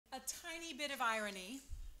tiny bit of irony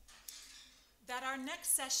that our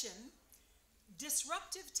next session,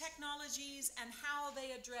 Disruptive Technologies and How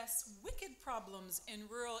They Address Wicked Problems in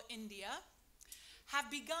Rural India, have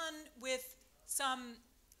begun with some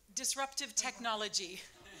disruptive technology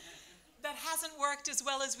that hasn't worked as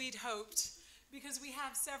well as we'd hoped, because we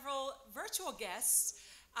have several virtual guests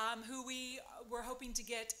who we were hoping to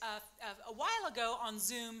get a while ago on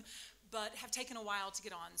Zoom, but have taken a while to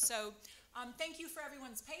get on. So thank you for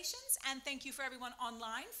everyone's patience, and thank you for everyone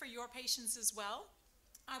online for your patience as well.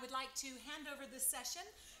 I would like to hand over this session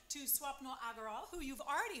to Swapnil Agarwal, who you've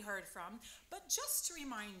already heard from, but just to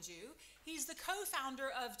remind you, he's the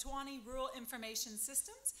co-founder of Twani Rural Information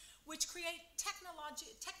Systems, which create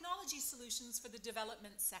technology solutions for the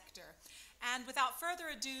development sector. And without further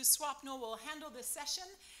ado, Swapnil will handle this session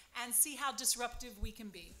and see how disruptive we can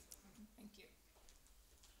be. Thank you.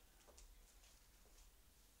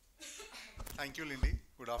 Thank you, Lindy.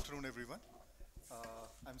 Good afternoon, everyone.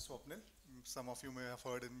 I'm Swapnil. Some of you may have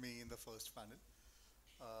heard me in the first panel.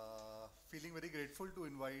 Feeling very grateful to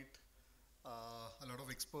invite a lot of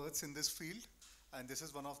experts in this field. And this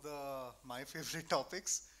is one of my favorite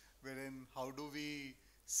topics, wherein how do we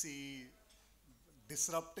see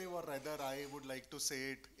disruptive, or rather I would like to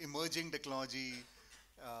say it, emerging technology,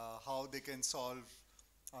 how they can solve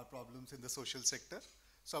our problems in the social sector.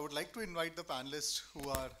 So I would like to invite the panelists who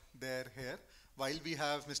are there here. While we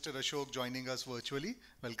have Mr. Ashok joining us virtually,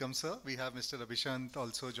 welcome sir. We have Mr. Abhishant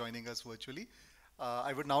also joining us virtually.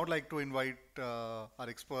 I would now like to invite our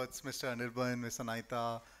experts, Mr. Anirban, Ms.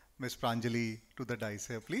 Anaita, Ms. Pranjali, to the dais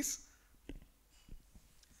here, please.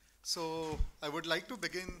 So I would like to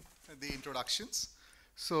begin the introductions.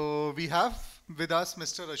 So we have with us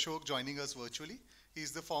Mr. Ashok joining us virtually.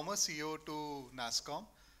 He's the former CEO to NASSCOM,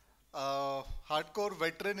 a hardcore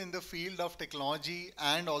veteran in the field of technology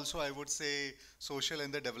and also I would say social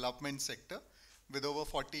and the development sector with over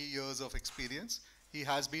 40 years of experience. He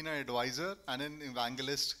has been an advisor and an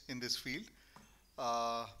evangelist in this field.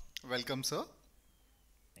 Welcome, sir.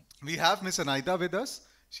 We have Ms. Anaita with us.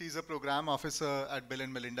 She's a program officer at Bill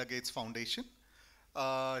and Melinda Gates Foundation.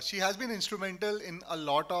 She has been instrumental in a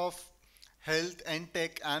lot of health and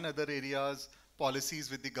tech and other areas, policies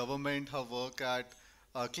with the government, her work at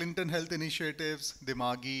Clinton Health Initiatives,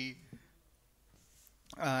 Dimagi,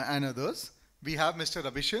 and others. We have Mr.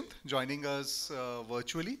 Abhishant joining us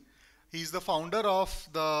virtually. He's the founder of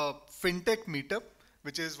the FinTech Meetup,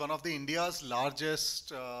 which is one of the India's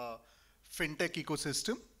largest FinTech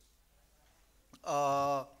ecosystem.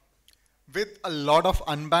 With a lot of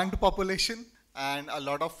unbanked population and a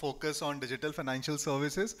lot of focus on digital financial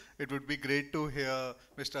services, it would be great to hear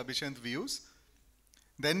Mr. Abhishant's views.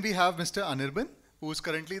 Then we have Mr. Anirban, who is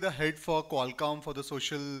currently the head for Qualcomm for the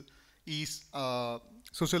Social East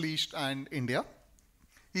and India.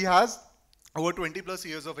 He has over 20 plus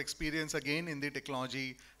years of experience again in the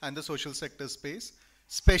technology and the social sector space.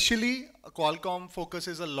 Especially, Qualcomm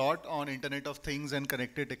focuses a lot on Internet of Things and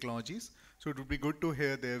connected technologies. So it would be good to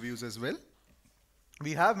hear their views as well.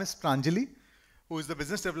 We have Ms. Pranjali, who is the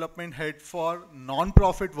business development head for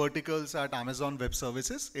non-profit verticals at Amazon Web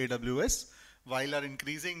Services, AWS. While our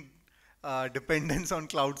increasing dependence on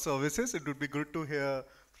cloud services, it would be good to hear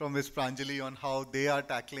from Ms. Pranjali on how they are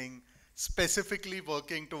tackling, specifically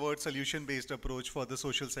working towards solution-based approach for the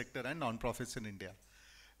social sector and non-profits in India.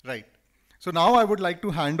 Right. So now I would like to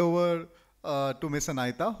hand over to Ms.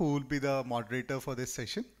 Anaita, who will be the moderator for this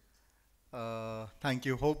session. Thank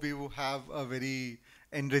you. Hope we will have a very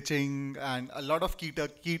enriching and a lot of key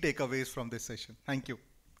takeaways from this session. Thank you.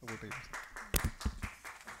 Over to you.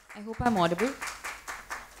 I hope I'm audible.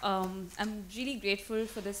 I'm really grateful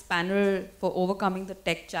for this panel for overcoming the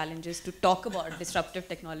tech challenges to talk about disruptive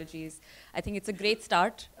technologies. I think it's a great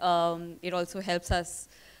start. It also helps us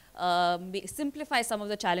simplify some of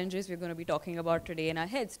the challenges we're going to be talking about today in our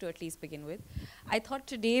heads to at least begin with. I thought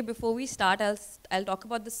today, before we start, I'll talk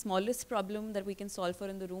about the smallest problem that we can solve for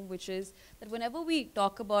in the room, which is that whenever we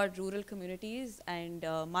talk about rural communities and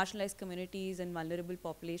marginalized communities and vulnerable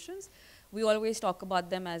populations, we always talk about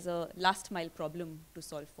them as a last mile problem to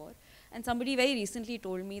solve for. And somebody very recently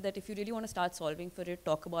told me that if you really want to start solving for it,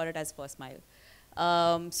 talk about it as first mile.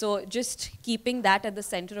 So just keeping that at the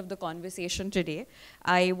center of the conversation today,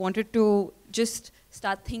 I wanted to just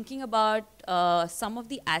start thinking about some of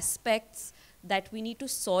the aspects that we need to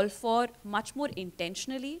solve for much more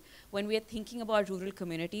intentionally when we are thinking about rural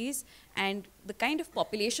communities. And the kind of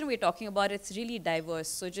population we're talking about, it's really diverse.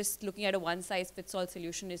 So just looking at a one-size-fits-all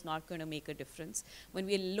solution is not going to make a difference. When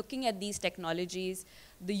we're looking at these technologies,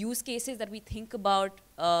 the use cases that we think about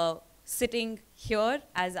sitting here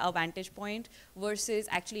as our vantage point versus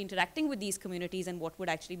actually interacting with these communities and what would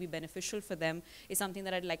actually be beneficial for them is something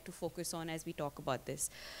that I'd like to focus on as we talk about this.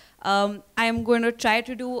 I am going to try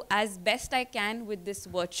to do as best I can with this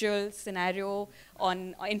virtual scenario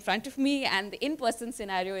in front of me and the in-person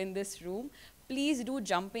scenario in this room. Please do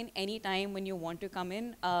jump in anytime when you want to come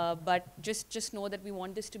in, but just know that we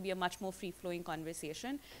want this to be a much more free-flowing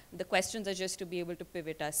conversation. The questions are just to be able to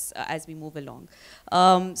pivot us as we move along.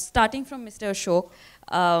 Starting from Mr.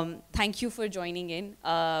 Ashok, thank you for joining in.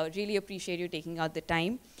 Really appreciate you taking out the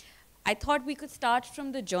time. I thought we could start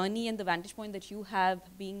from the journey and the vantage point that you have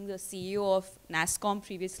being the CEO of NASSCOM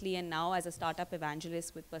previously and now as a startup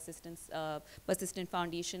evangelist with Persistent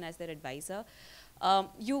Foundation as their advisor.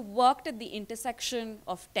 You worked at the intersection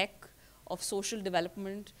of tech, of social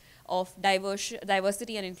development, of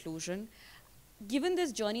diversity and inclusion. Given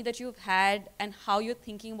this journey that you've had and how you're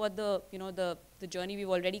thinking about the journey we've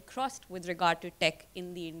already crossed with regard to tech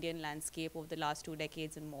in the Indian landscape over the last 2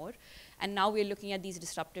 decades and more, and now we're looking at these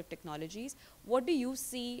disruptive technologies, what do you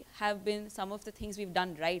see have been some of the things we've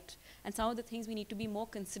done right and some of the things we need to be more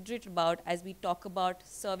considerate about as we talk about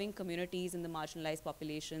serving communities and the marginalized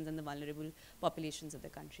populations and the vulnerable populations of the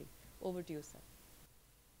country? Over to you, sir.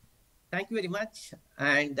 Thank you very much,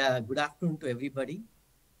 and good afternoon to everybody.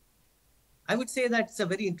 I would say that's a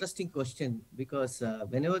very interesting question because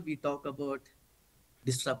whenever we talk about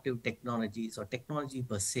disruptive technologies or technology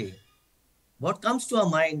per se, what comes to our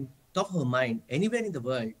mind, top of our mind, anywhere in the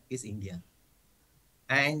world is India.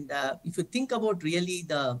 And if you think about really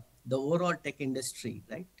the overall tech industry,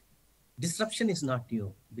 right, disruption is not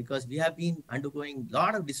new because we have been undergoing a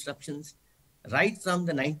lot of disruptions right from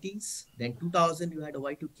the 90s, then 2000 you had a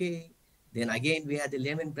Y2K, then again we had the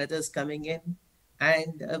Lehman Brothers coming in,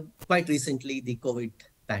 and quite recently the COVID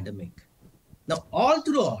pandemic. Now, all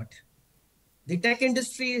throughout, the tech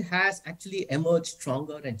industry has actually emerged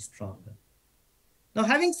stronger and stronger. Now,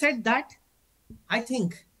 having said that, I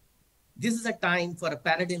think this is a time for a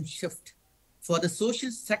paradigm shift for the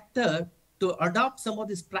social sector to adopt some of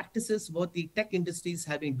these practices what the tech industries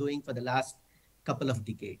have been doing for the last couple of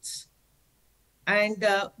decades. And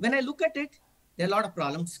when I look at it, there are a lot of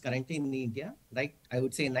problems currently in India, right? I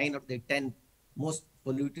would say 9 of the 10 most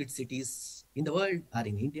polluted cities in the world are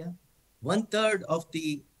in India. 1/3 of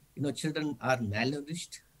the children are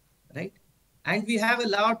malnourished, right? And we have a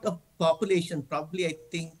lot of population, probably I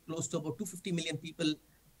think close to about 250 million people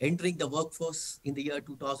entering the workforce in the year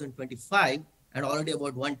 2025, and already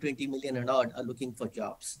about 120 million and odd are looking for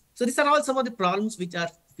jobs. So these are all some of the problems which are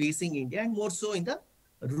facing India, and more so in the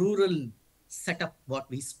rural setup what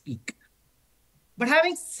we speak. But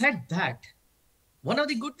having said that, one of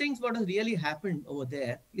the good things what has really happened over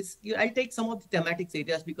there is, I'll take some of the thematics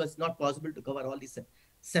areas because it's not possible to cover all these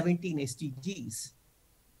 17 SDGs.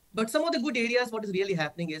 But some of the good areas, what is really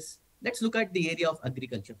happening is, let's look at the area of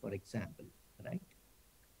agriculture, for example, right?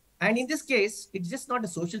 And in this case, it's just not a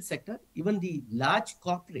social sector. Even the large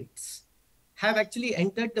corporates have actually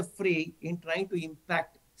entered the fray in trying to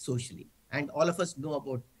impact socially. And all of us know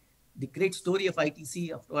about the great story of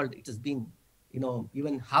ITC. After all, it has been,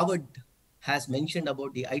 even Harvard has mentioned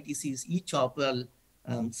about the ITC's e-chopper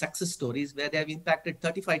success stories where they have impacted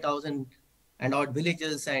 35,000 and odd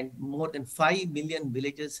villages, and more than 5 million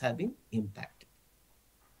villages have been impacted.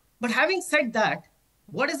 But having said that,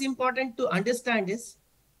 what is important to understand is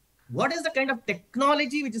what is the kind of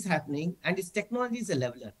technology which is happening, and this technology is a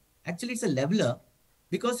leveler. Actually, it's a leveler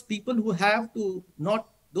because people who have to, not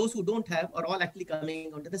those who don't have, are all actually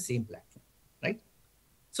coming onto the same platform, right?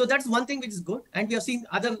 So that's one thing which is good. And we have seen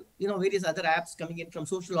other, various other apps coming in from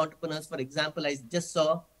social entrepreneurs. For example, I just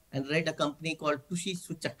saw and read a company called Tushi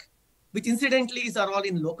Suchak, which incidentally are all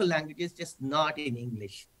in local languages, just not in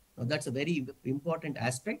English. Now, that's a very important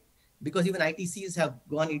aspect because even ITCs have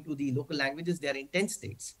gone into the local languages. They are in 10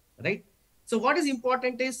 states, right? So what is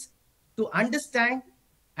important is to understand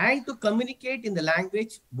and to communicate in the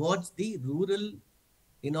language what the rural,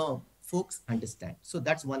 folks understand. So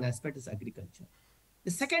that's one aspect is agriculture.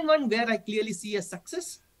 The second one where I clearly see a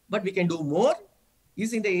success, but we can do more,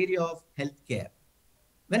 is in the area of healthcare.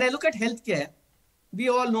 When I look at healthcare, we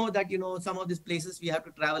all know that, some of these places we have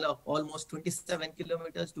to travel of almost 27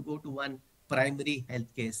 kilometers to go to one primary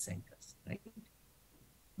healthcare centers, right?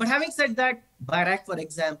 But having said that, Bharat, for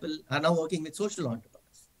example, are now working with social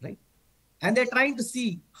entrepreneurs, right? And they're trying to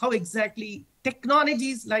see how exactly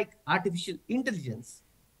technologies like artificial intelligence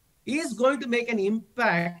is going to make an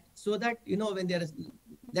impact so that, when there is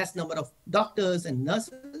less number of doctors and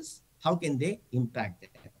nurses, how can they impact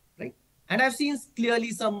that, right? And I've seen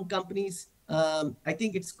clearly some companies, I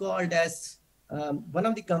think it's called as, one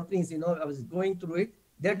of the companies, I was going through it,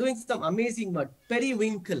 They're doing some amazing work.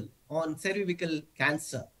 Periwinkle on cervical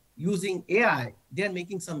cancer using AI. They're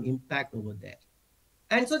making some impact over there.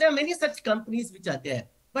 And so there are many such companies which are there.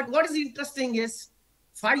 But what is interesting is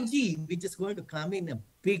 5G, which is going to come in a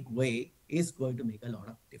big way, is going to make a lot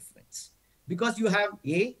of difference. Because you have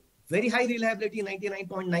a very high reliability,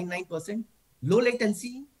 99.99%, low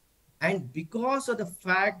latency, and because of the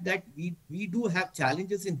fact that we do have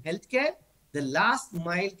challenges in healthcare, the last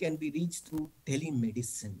mile can be reached through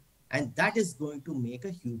telemedicine. And that is going to make a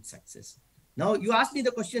huge success. Now, you asked me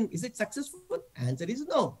the question, is it successful? Answer is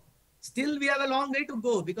no. Still, we have a long way to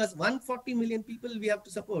go because 140 million people we have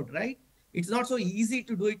to support, right? It's not so easy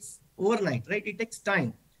to do it overnight, right? It takes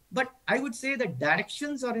time. But I would say the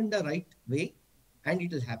directions are in the right way and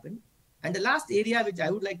it will happen. And the last area which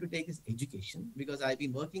I would like to take is education, because I've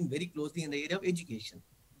been working very closely in the area of education.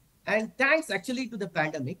 And thanks actually to the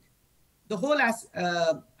pandemic, the whole,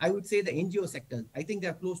 I would say the NGO sector, I think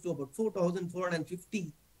they're close to about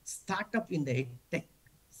 4,450 startup in the tech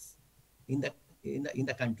in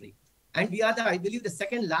the country. And we are I believe, the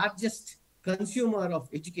second largest consumer of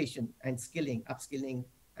education and skilling, upskilling,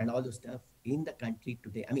 and all those stuff in the country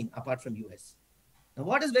today. I mean, apart from US. Now,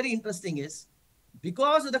 what is very interesting is,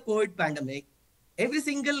 because of the COVID pandemic, every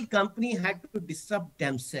single company had to disrupt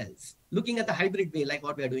themselves, looking at the hybrid way, like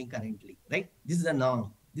what we are doing currently, right? This is a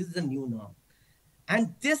norm. This is a new norm.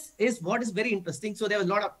 And this is what is very interesting. So there was a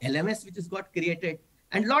lot of LMS which has got created.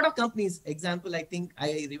 And a lot of companies, example, I think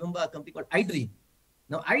I remember a company called iDream.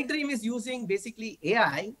 Now, iDream is using basically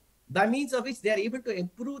AI by means of which they are able to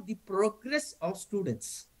improve the progress of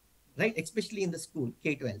students, right? Especially in the school,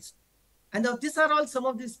 K-12s. And now these are all some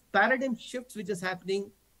of these paradigm shifts which is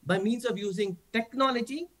happening by means of using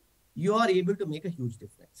technology, you are able to make a huge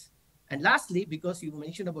difference. And lastly, because you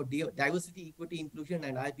mentioned about diversity, equity, inclusion,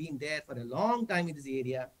 and I've been there for a long time in this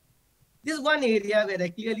area, this is one area where I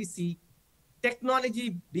clearly see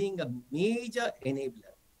technology being a major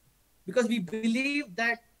enabler. Because we believe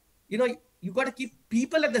that, you got to keep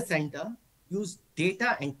people at the center, use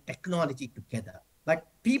data and technology together. But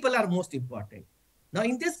people are most important. Now,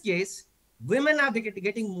 in this case, women are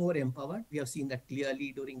getting more empowered. We have seen that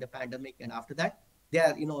clearly during the pandemic and after that. They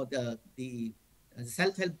are, the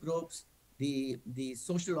self-help groups, the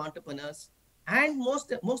social entrepreneurs, and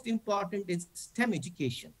most important is STEM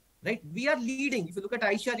education, right? We are leading. If you look at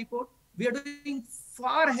Aisha report, we are doing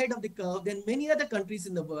far ahead of the curve than many other countries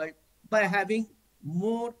in the world by having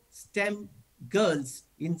more STEM girls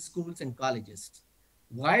in schools and colleges.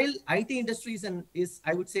 While IT industry is,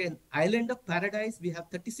 I would say, an island of paradise, we have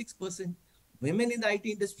 36% women in the IT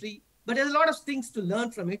industry, but there's a lot of things to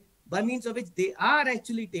learn from it, by means of which they are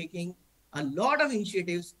actually taking a lot of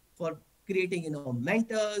initiatives for creating,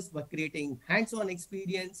 mentors, by creating hands-on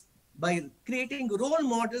experience, by creating role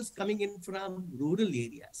models coming in from rural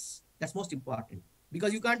areas. That's most important,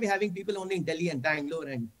 because you can't be having people only in Delhi and Bangalore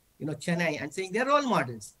and Chennai and saying they're role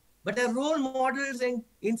models, but they're role models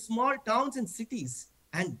in small towns and cities.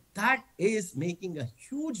 And that is making a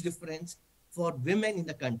huge difference for women in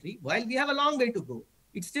the country. While we have a long way to go,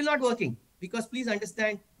 it's still not working, because please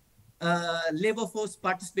understand, labor force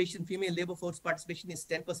participation, female labor force participation is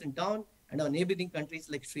 10% down, and our neighboring countries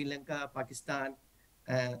like Sri Lanka, Pakistan,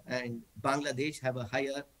 and Bangladesh have a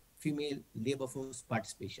higher female labor force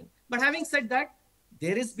participation. But having said that,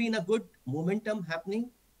 there has been a good momentum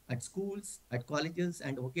happening at schools, at colleges,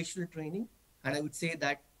 and vocational training. And I would say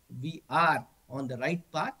that we are on the right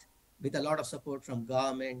path with a lot of support from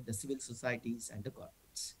government, the civil societies, and the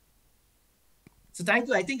corporates. So thank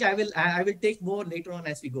you. I think I will take more later on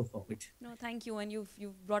as we go forward. No, thank you. And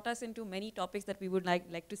you've brought us into many topics that we would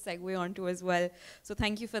like to segue onto as well. So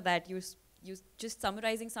thank you for that. You just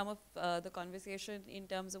summarizing some of the conversation in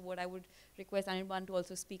terms of what I would request Anirban to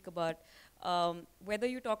also speak about. Whether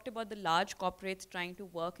you talked about the large corporates trying to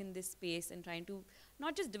work in this space and trying to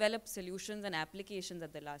not just develop solutions and applications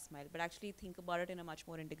at the last mile, but actually think about it in a much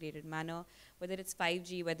more integrated manner, whether it's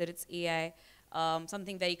 5G, whether it's AI,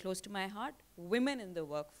 something very close to my heart, women in the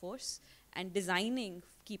workforce, and designing,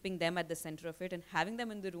 keeping them at the center of it and having them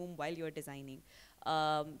in the room while you're designing.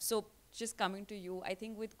 So just coming to you, I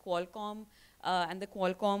think with Qualcomm and the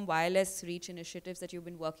Qualcomm wireless reach initiatives that you've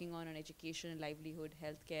been working on education, livelihood,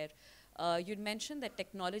 healthcare, you'd mentioned that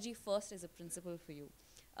technology first is a principle for you.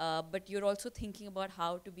 But you're also thinking about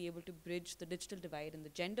how to be able to bridge the digital divide and the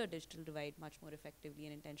gender digital divide much more effectively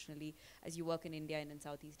and intentionally as you work in India and in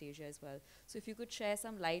Southeast Asia as well. So if you could share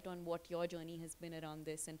some light on what your journey has been around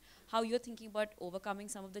this and how you're thinking about overcoming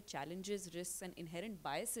some of the challenges, risks, and inherent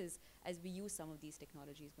biases as we use some of these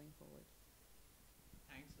technologies going forward.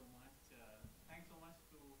 Thanks so much. Thanks so much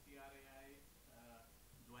to TRAI,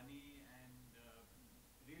 Dhwani, and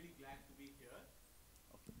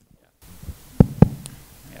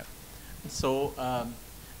So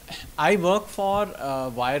I work for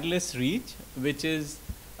Wireless Reach, which is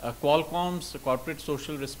Qualcomm's corporate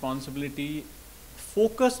social responsibility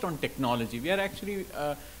focused on technology. We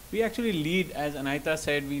actually lead, as Anita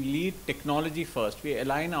said, we lead technology first. We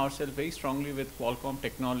align ourselves very strongly with Qualcomm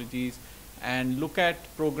technologies and look at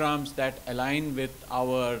programs that align with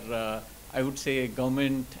our, I would say,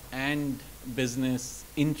 government and business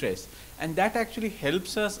interests. And that actually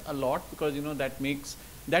helps us a lot, because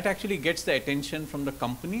that actually gets the attention from the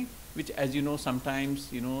company, which, as you know, sometimes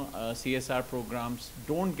CSR programs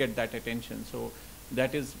don't get that attention. So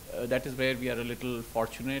that is where we are a little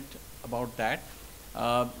fortunate about that.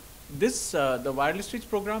 The Wireless Reach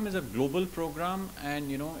program is a global program,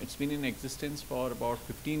 and it's been in existence for about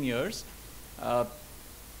 15 years.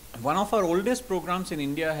 One of our oldest programs in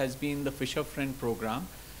India has been the Fisher Friend program.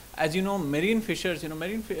 As you know, marine fishers,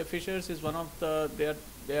 fishers is one of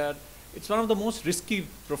it's one of the most risky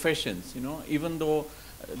professions, even though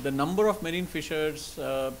the number of marine fishers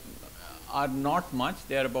are not much.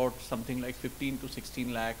 They are about something like 15 to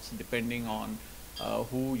 16 lakhs, depending on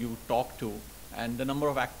who you talk to. And the number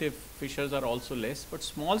of active fishers are also less. But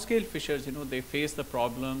small scale fishers, they face the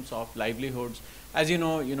problems of livelihoods. As you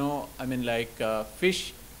know, I mean, like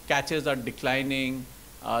fish catches are declining.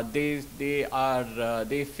 They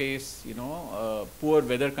face poor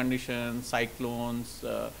weather conditions, cyclones,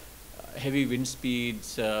 heavy wind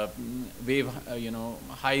speeds, high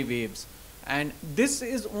waves, and this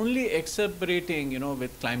is only exacerbating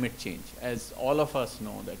with climate change, as all of us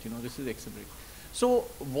know that this is exacerbating. So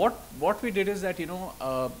what we did is that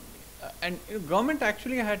and government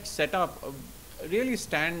actually had set up a really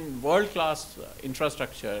world-class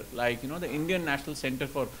infrastructure, like the Indian National Center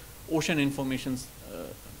for Ocean Information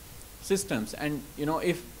Systems. And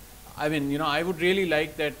I would really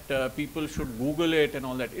like that people should Google it and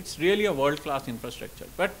all that. It's really a world-class infrastructure.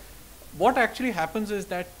 But what actually happens is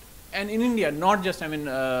that, and in India, not just,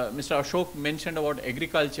 Mr. Ashok mentioned about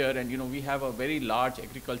agriculture, and we have a very large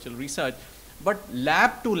agricultural research, but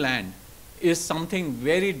lab to land is something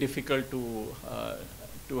very difficult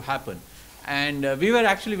to happen. And we were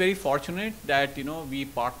actually very fortunate that we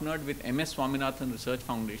partnered with MS Swaminathan Research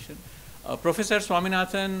Foundation. Professor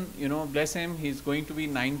Swaminathan, bless him, he's going to be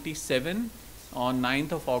 97 on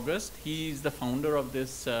 9th of August. He is the founder of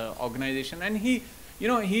this organization, and he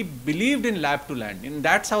believed in lab to land, and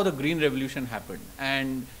that's how the Green Revolution happened.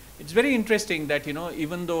 And it's very interesting that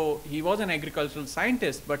even though he was an agricultural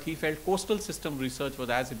scientist, but he felt coastal system research was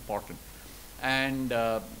as important. And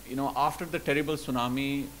after the terrible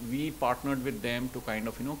tsunami, we partnered with them to kind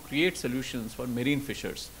of create solutions for marine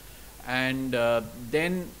fishers. And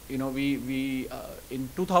then we in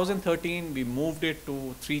 2013 we moved it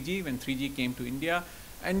to 3G when 3G came to India,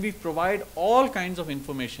 and we provide all kinds of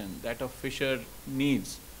information that a fisher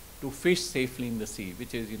needs to fish safely in the sea,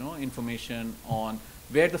 which is information on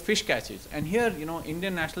where the fish catches. And here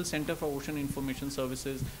Indian National Center for Ocean Information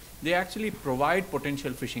Services, they actually provide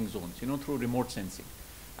potential fishing zones through remote sensing,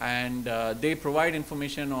 and they provide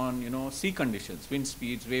information on sea conditions, wind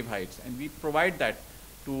speeds, wave heights, and we provide that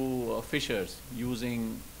to fishers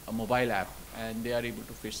using a mobile app, and they are able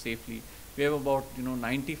to fish safely. We have about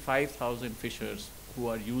 95,000 fishers who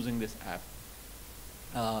are using this app.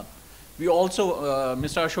 We also,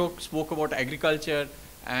 Mr. Ashok spoke about agriculture,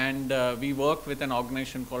 and we work with an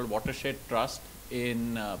organization called Watershed Trust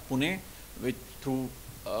in Pune, which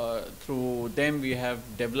through them we have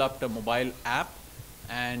developed a mobile app,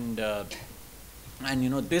 and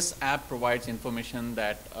this app provides information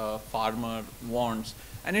that a farmer wants,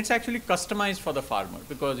 and it's actually customized for the farmer,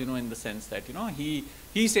 because in the sense that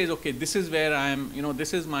he says, okay, this is where I am,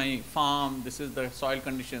 this is my farm, this is the soil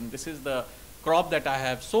condition, this is the crop that I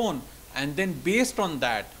have sown, and then based on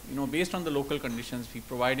that, based on the local conditions, we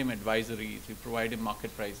provide him advisories, we provide him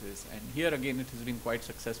market prices, and here again it has been quite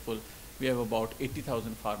successful. We have about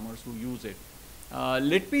 80,000 farmers who use it.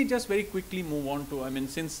 Let me just very quickly move on to,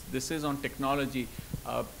 since this is on technology,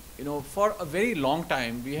 for a very long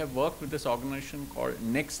time we have worked with this organization called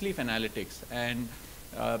Nextleaf Analytics, and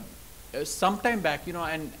some time back,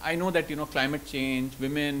 and I know that climate change,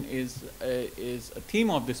 women is a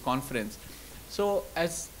theme of this conference. So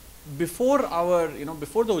as before our,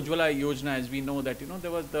 before the Ujjwala Yojana, as we know that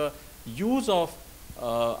there was the use of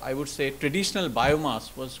I would say traditional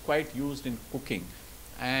biomass was quite used in cooking,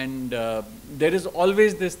 and there is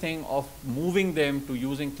always this thing of moving them to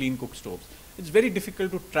using clean cook stoves. It's very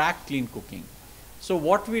difficult to track clean cooking. So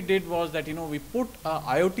what we did was that we put a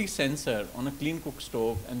IoT sensor on a clean cook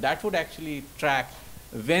stove, and that would actually track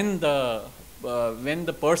when the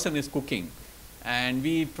person is cooking. and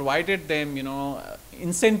we provided them,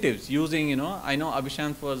 incentives using, I know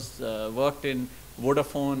Abhishant was worked in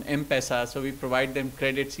Vodafone, M-Pesa, so we provide them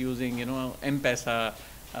credits using, M-Pesa.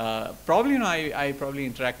 Probably, I probably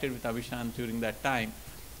interacted with Abhishant during that time.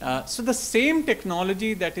 So the same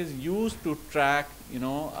technology that is used to track,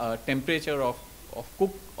 temperature of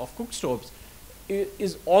cook stoves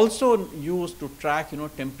is also used to track,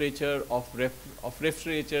 temperature of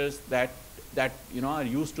refrigerators that are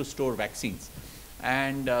used to store vaccines.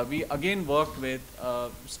 And we again worked with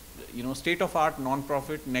state-of-art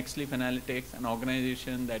non-profit Next Leaf Analytics, an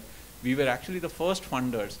organization that we were actually the first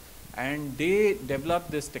funders, and they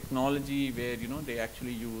developed this technology where they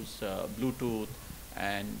actually use Bluetooth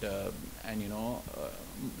and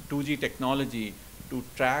 2G technology to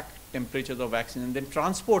track temperatures of vaccine and then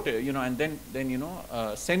transport it, and then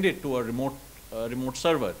send it to a remote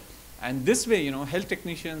server. And this way, health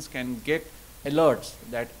technicians can get alerts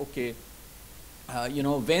that, okay,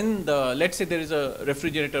 when let's say there is a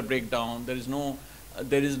refrigerator breakdown, there is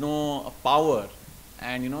no power,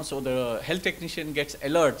 and so the health technician gets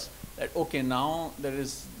alerts that, okay, now there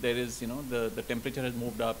is the temperature has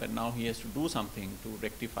moved up and now he has to do something to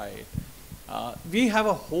rectify it. We have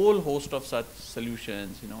a whole host of such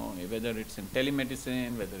solutions, whether it's in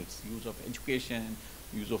telemedicine, whether it's use of education,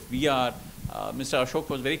 use of VR. Mr. Ashok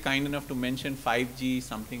was very kind enough to mention 5G,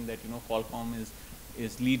 something that Qualcomm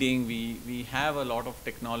is leading. We have a lot of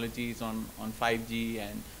technologies on 5G,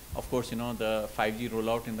 and of course the 5G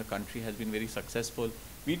rollout in the country has been very successful.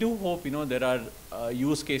 We do hope there are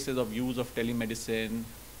use cases of use of telemedicine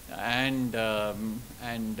and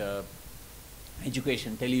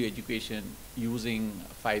education, tele-education using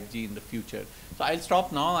 5G in the future. So I'll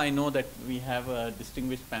stop now. I know that we have a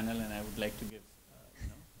distinguished panel, and I would like to give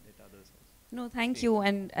let others also. No, thank you,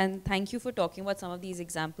 and thank you for talking about some of these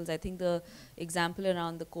examples. I think the example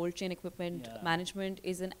around the cold chain equipment management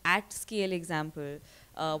is an at-scale example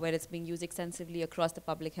where it's being used extensively across the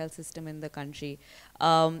public health system in the country.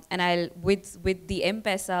 And I'll, with the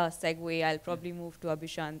M-Pesa segue, I'll probably move to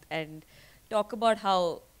Abhishant and talk about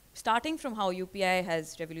how, starting from how UPI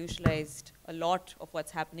has revolutionized a lot of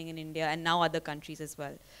what's happening in India and now other countries as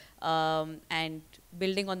well. And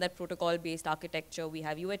building on that protocol-based architecture, we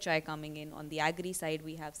have UHI coming in. On the agri side,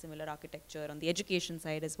 we have similar architecture. On the education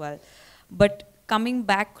side as well. But coming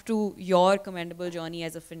back to your commendable journey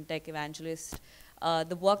as a fintech evangelist,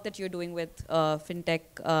 the work that you're doing with fintech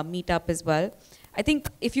meetup as well, I think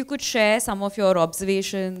if you could share some of your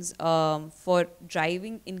observations for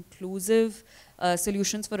driving inclusive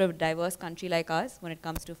solutions for a diverse country like ours when it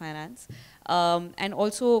comes to finance, and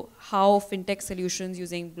also how fintech solutions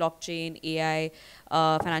using blockchain, AI,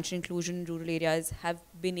 financial inclusion in rural areas have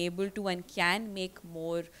been able to and can make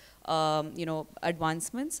more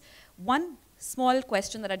advancements. One small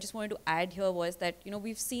question that I just wanted to add here was that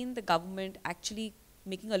we've seen the government actually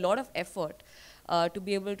making a lot of effort to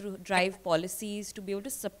be able to drive policies, to be able to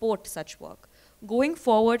support such work. Going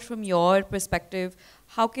forward from your perspective,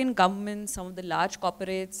 how can governments, some of the large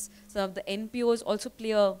corporates, some of the NPOs also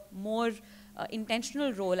play a more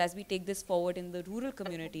intentional role as we take this forward in the rural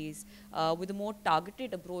communities with a more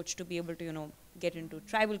targeted approach to be able to get into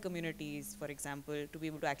tribal communities, for example, to be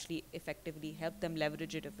able to actually effectively help them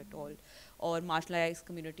leverage it if at all, or marginalized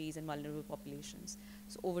communities and vulnerable populations.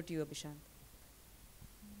 So over to you, Abhishant.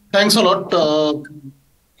 Thanks a lot.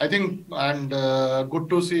 I think, and good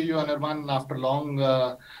to see you, Anirban, after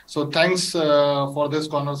long. So thanks for this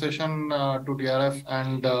conversation to DRF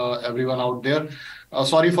and everyone out there.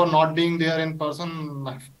 Sorry for not being there in person.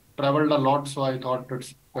 I've traveled a lot, so I thought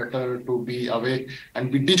it's better to be away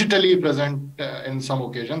and be digitally present in some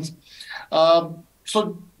occasions.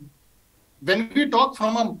 So when we talk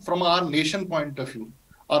from our nation point of view,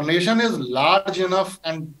 our nation is large enough,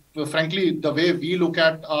 and frankly, the way we look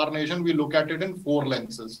at our nation, we look at it in 4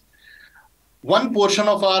 lenses. One portion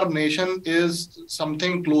of our nation is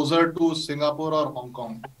something closer to Singapore or Hong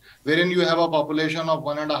Kong, wherein you have a population of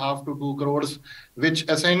 1.5 to 2 crores, which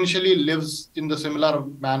essentially lives in the similar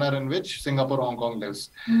manner in which Singapore, Hong Kong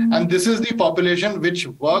lives. And this is the population which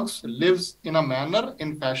works, lives in a manner,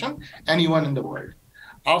 in fashion, anyone in the world.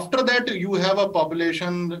 After that, you have a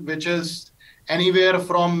population which is anywhere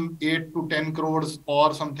from 8 to 10 crores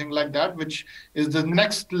or something like that, which is the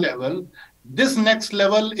next level. This next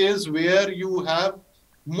level is where you have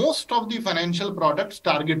most of the financial products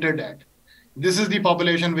targeted at. This is the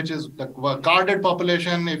population which is the carded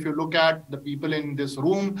population. If you look at the people in this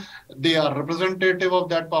room, they are representative of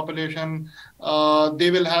that population.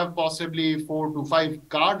 They will have possibly 4 to 5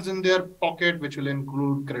 cards in their pocket, which will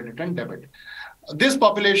include credit and debit. This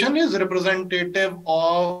population is representative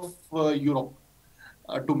of Europe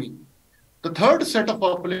to me. The third set of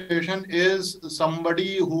population is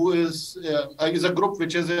somebody who is a group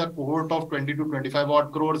which is a cohort of 20 to 25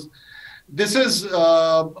 odd crores. This is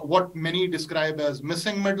what many describe as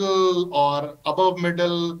missing middle or above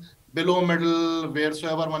middle, below middle,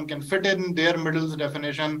 wheresoever one can fit in their middle's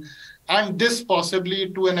definition. And this possibly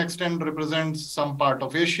to an extent represents some part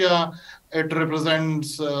of Asia. It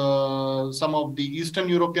represents some of the Eastern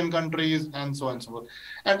European countries and so on and so forth.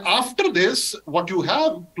 And after this, what you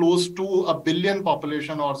have close to 1 billion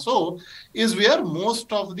population or so is where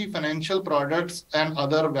most of the financial products and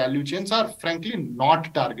other value chains are frankly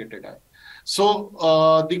not targeted at. So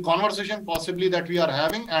the conversation possibly that we are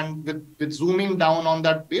having, and with zooming down on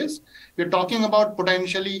that base, we're talking about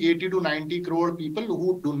potentially 80 to 90 crore people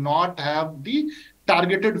who do not have the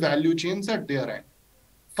targeted value chains at their end.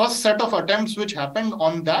 First set of attempts which happened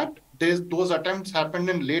on that, those attempts happened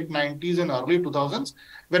in late 90s and early 2000s,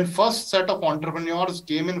 when first set of entrepreneurs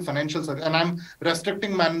came in financial services, and I'm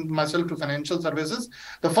restricting myself to financial services.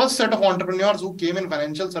 The first set of entrepreneurs who came in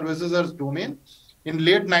financial services as domain in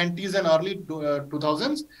late 90s and early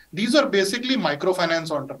 2000s, these are basically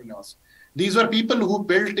microfinance entrepreneurs. These were people who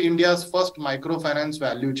built India's first microfinance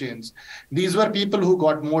value chains. These were people who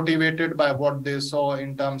got motivated by what they saw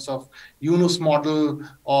in terms of Yunus model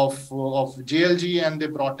of JLG, and they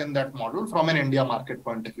brought in that model from an India market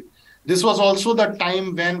point of view. This was also the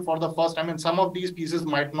time when, for the first time, and some of these pieces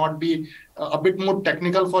might not be a bit more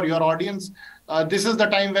technical for your audience. This is the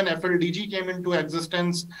time when FLDG came into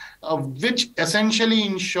existence, which essentially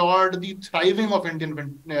ensured the thriving of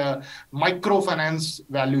Indian microfinance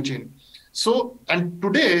value chain. So, and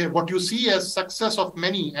today, what you see as success of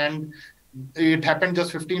many, and it happened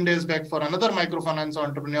just 15 days back for another microfinance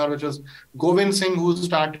entrepreneur, which was Govind Singh, who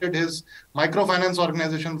started his microfinance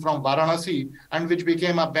organization from Varanasi, and which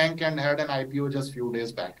became a bank and had an IPO just few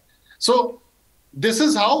days back. So this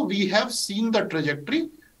is how we have seen the trajectory.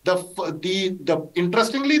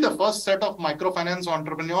 Interestingly, the first set of microfinance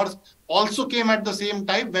entrepreneurs also came at the same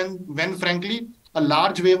time when frankly, a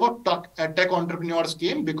large wave of tech entrepreneurs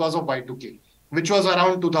came because of Y2K, which was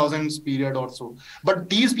around 2000s period or so. But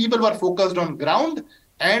these people were focused on ground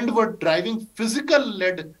and were driving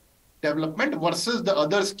physical-led development, versus the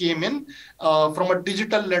others came in from a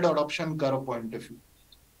digital-led adoption curve point of view.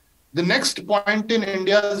 The next point in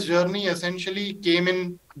India's journey essentially came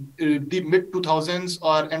in the mid-2000s,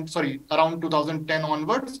 around 2010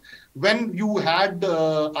 onwards, when you had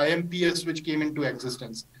IMPS, which came into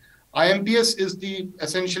existence. IMPS is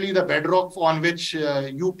essentially the bedrock on which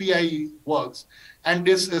UPI works, and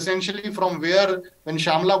is essentially from where, when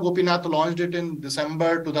Shamla Gopinath launched it in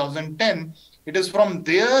December 2010, it is from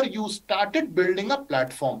there you started building a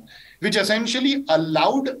platform, which essentially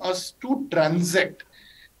allowed us to transact.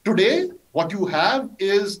 Today, what you have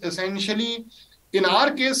is essentially, in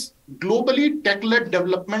our case, globally tech-led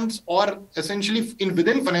developments, or essentially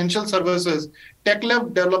within financial services,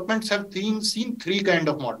 tech-led developments have seen three kinds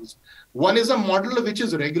of models. One is a model which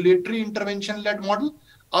is regulatory intervention-led model.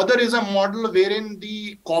 Other is a model wherein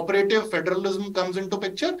the cooperative federalism comes into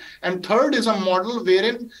picture. And third is a model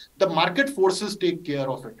wherein the market forces take care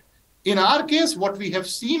of it. In our case, what we have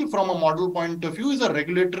seen from a model point of view is a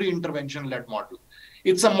regulatory intervention-led model.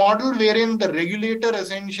 It's a model wherein the regulator,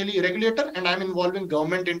 and I'm involving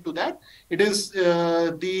government into that. It is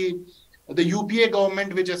the UPA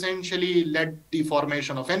government, which essentially led the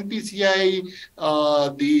formation of NPCI,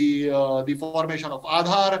 the formation of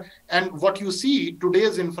Aadhaar, and what you see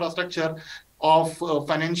today's infrastructure of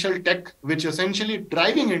financial tech, which essentially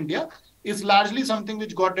driving India, is largely something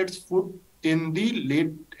which got its foot in the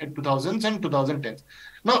late 2000s and 2010s.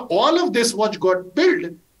 Now, all of this what got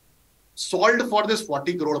built solved for this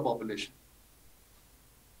 40 crore population.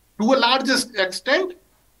 To a large extent,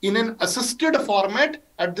 in an assisted format,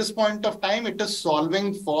 at this point of time, it is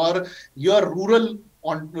solving for your rural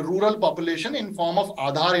population in form of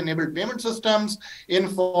Aadhaar-enabled payment systems, in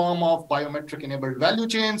form of biometric-enabled value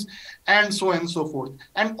chains, and so on and so forth.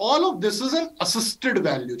 And all of this is an assisted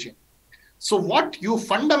value chain. So what you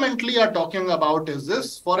fundamentally are talking about is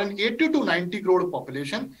this: for an 80 to 90 crore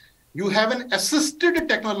population, you have an assisted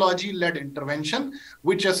technology-led intervention,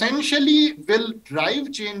 which essentially will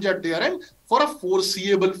drive change at their end for a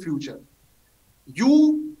foreseeable future.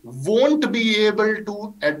 You won't be able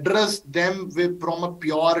to address them from a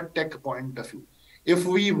pure tech point of view. If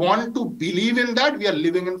we want to believe in that, we are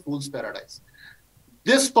living in fool's paradise.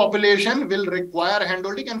 This population will require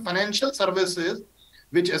handholding, and financial services,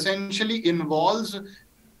 which essentially involves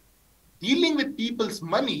dealing with people's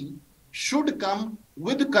money, should come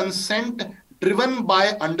with consent driven by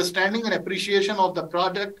understanding and appreciation of the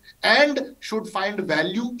product, and should find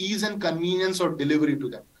value, ease, and convenience of delivery to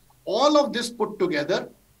them. All of this put together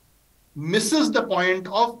misses the point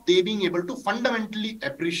of they being able to fundamentally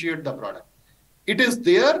appreciate the product. It is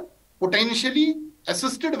there, potentially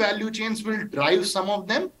assisted value chains will drive some of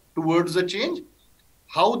them towards the change.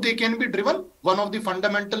 How they can be driven, one of the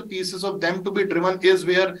fundamental pieces of them to be driven is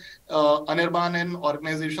where Anirban and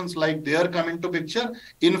organizations like their come into picture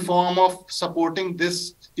in form of supporting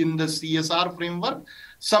this in the CSR framework.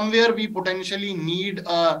 Somewhere we potentially need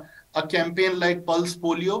a campaign like Pulse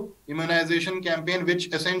Polio immunization campaign,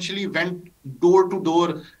 which essentially went door to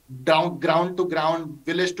door, down, ground to ground,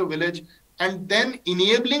 village to village, and then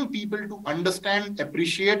enabling people to understand,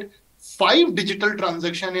 appreciate 5 digital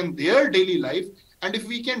transactions in their daily life. And if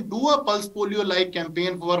we can do a Pulse Polio like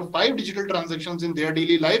campaign for 5 digital transactions in their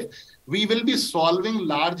daily life, we will be solving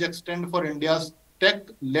large extent for India's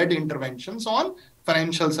tech-led interventions on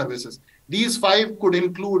financial services. These 5 could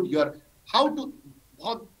include your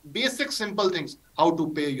basic simple things, how to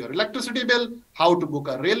pay your electricity bill, how to book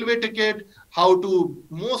a railway ticket, how to,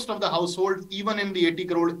 most of the households, even in the 80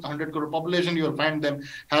 crore, 100 crore population, you'll find them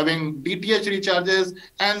having DTH recharges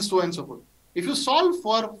and so on and so forth. If you solve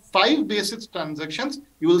for 5 basic transactions,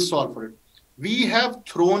 you will solve for it. We have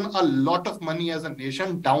thrown a lot of money as a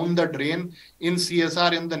nation down the drain in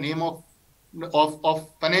CSR in the name of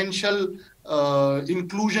financial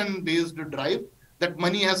inclusion-based drive. That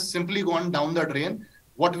money has simply gone down the drain.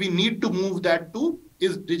 What we need to move that to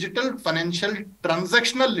is digital financial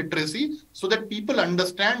transactional literacy so that people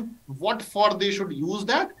understand what for they should use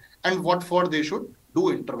that and what for they should do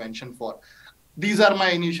intervention for. These are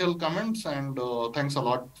my initial comments, and thanks a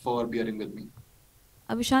lot for bearing with me.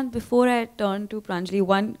 Abhishant, before I turn to Pranjali,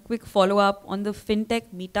 one quick follow-up on the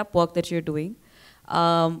FinTech meetup work that you're doing.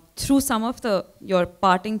 Through some of your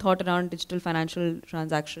parting thought around digital financial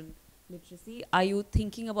transaction literacy, are you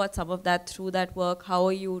thinking about some of that through that work? How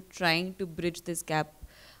are you trying to bridge this gap?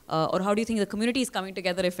 Or how do you think the community is coming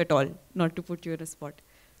together, if at all, not to put you in a spot?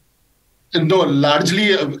 No,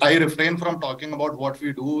 largely I refrain from talking about what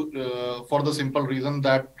we do for the simple reason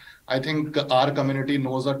that I think our community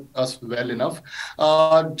knows us well enough.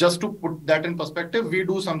 Just to put that in perspective, we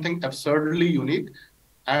do something absurdly unique,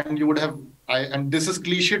 and you would have, and this is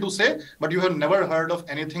cliche to say, but you have never heard of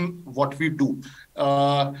anything what we do.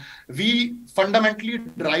 We fundamentally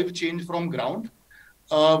drive change from ground.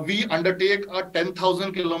 We undertake a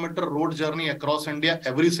 10,000 kilometer road journey across India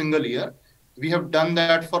every single year. We have done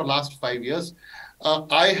that for last 5 years.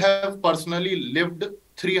 I have personally lived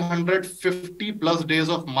 350 plus days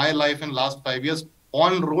of my life in last 5 years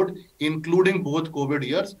on road, including both COVID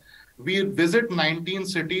years. We visit 19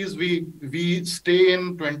 cities. We stay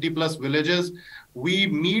in 20 plus villages. We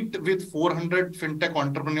meet with 400 fintech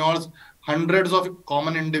entrepreneurs, hundreds of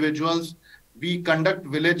common individuals. We conduct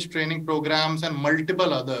village training programs and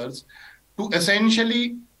multiple others to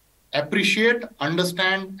essentially appreciate,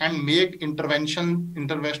 understand, and make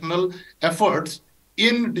interventional efforts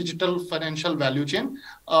in digital financial value chain.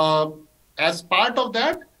 As part of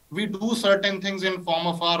that, we do certain things in form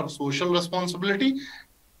of our social responsibility.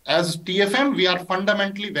 As TFM, we are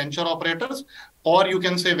fundamentally venture operators, or you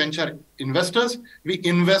can say venture investors. We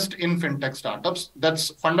invest in fintech startups.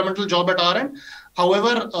 That's fundamental job at our end.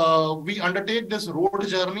 However, we undertake this road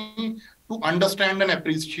journey to understand and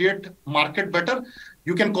appreciate market better.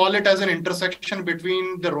 You can call it as an intersection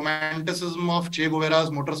between the romanticism of Che Guevara's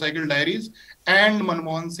motorcycle diaries and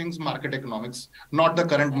Manmohan Singh's market economics, not the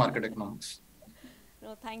current market economics.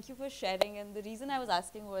 No, thank you for sharing. And the reason I was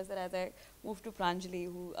asking was that as I moved to Pranjali,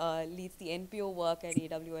 who leads the NPO work at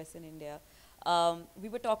AWS in India, we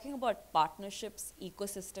were talking about partnerships,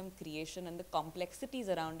 ecosystem creation, and the complexities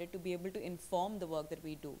around it to be able to inform the work that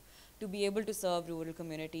we do, to be able to serve rural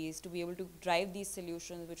communities, to be able to drive these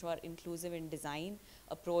solutions which are inclusive in design,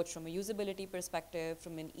 approach from a usability perspective,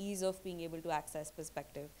 from an ease of being able to access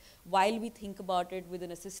perspective, while we think about it with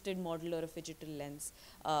an assisted model or a phygital lens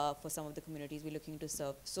for some of the communities we're looking to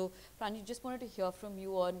serve. So, Pranjali, just wanted to hear from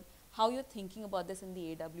you on how you're thinking about this in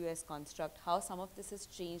the AWS construct, how some of this has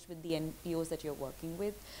changed with the NPOs that you're working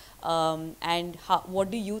with, and what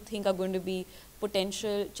do you think are going to be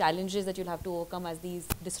potential challenges that you'll have to overcome as these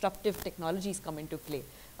disruptive technologies come into play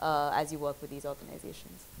as you work with these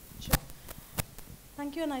organizations? Sure.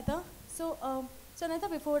 Thank you, Anita. So, Anita,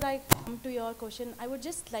 before I come to your question, I would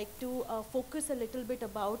just like to focus a little bit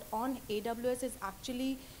about on AWS is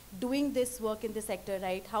actually doing this work in the sector,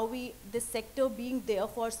 right? How this sector being there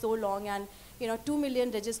for so long, and 2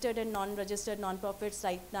 million registered and non-registered non-profits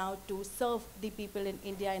right now to serve the people in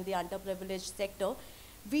India in the underprivileged sector.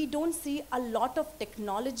 We don't see a lot of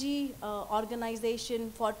technology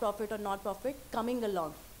organization, for profit or not profit, coming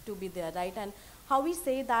along to be there, right? And how we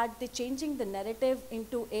say that the changing the narrative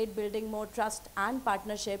into aid building more trust and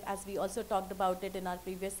partnership, as we also talked about it in our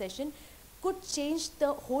previous session, could change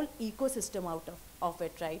the whole ecosystem out of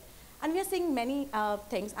it, right? And we are seeing many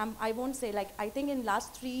things. I won't say, like, I think in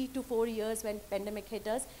last 3 to 4 years when pandemic hit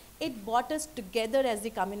us, it brought us together as a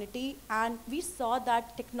community, and we saw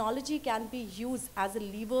that technology can be used as a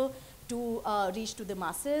lever to reach to the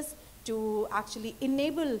masses, to actually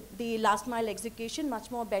enable the last mile execution much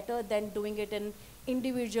more better than doing it in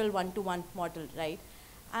individual one-to-one model, right?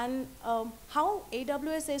 And how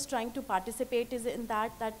AWS is trying to participate is in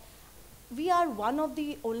that we are one of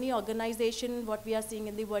the only organization, what we are seeing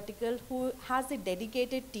in the vertical, who has a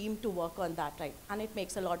dedicated team to work on that, right? And it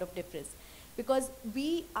makes a lot of difference. Because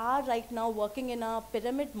we are right now working in a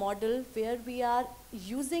pyramid model where we are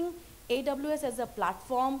using AWS as a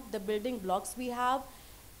platform, the building blocks we have,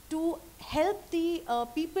 to help the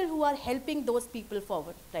people who are helping those people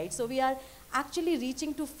forward, right? So we are actually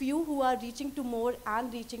reaching to few who are reaching to more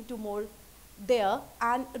and reaching to more there,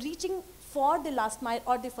 and reaching for the last mile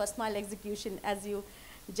or the first mile execution, as you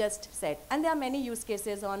just said. And there are many use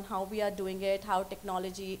cases on how we are doing it, how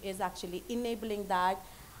technology is actually enabling that.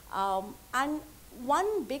 And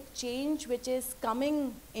one big change which is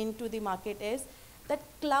coming into the market is that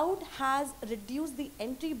cloud has reduced the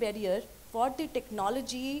entry barrier for the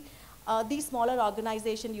technology these smaller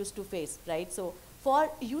organizations used to face, right? So for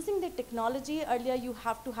using the technology, earlier you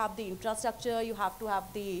have to have the infrastructure, you have to have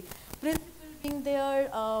the principle being there,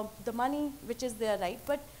 the money which is there, right?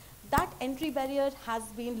 But that entry barrier has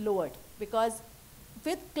been lowered, because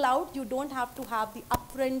with cloud you don't have to have the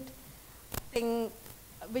upfront thing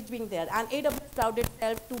which being there, and AWS cloud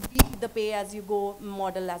itself to be the pay as you go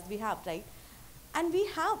model as we have, right? And we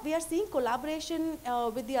are seeing collaboration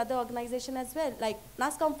with the other organization as well, like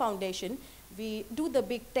NASCOM Foundation. We do the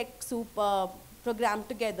big tech soup program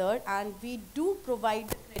together, and we do provide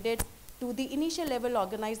credit to the initial level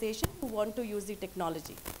organization who want to use the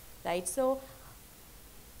technology, right? So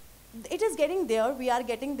it is getting there, we are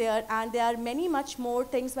getting there, and there are many much more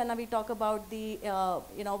things when we talk about the,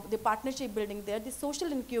 the partnership building there. The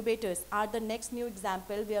social incubators are the next new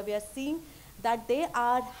example where we are seeing that they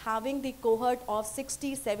are having the cohort of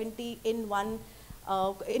 60, 70 in one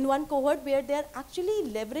cohort, where they're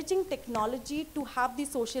actually leveraging technology to have the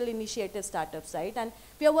social initiative startups, right? And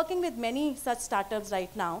we are working with many such startups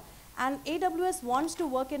right now. And AWS wants to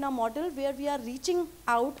work in a model where we are reaching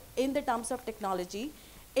out in the terms of technology,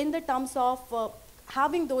 in the terms of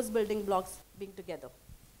having those building blocks being together.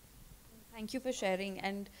 Thank you for sharing.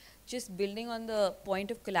 And just building on the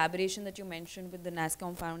point of collaboration that you mentioned with the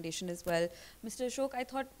NASCOM Foundation as well, Mr. Ashok, I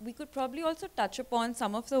thought we could probably also touch upon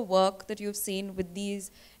some of the work that you've seen with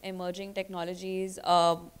these emerging technologies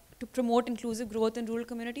to promote inclusive growth in rural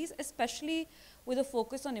communities, especially with a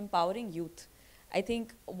focus on empowering youth. I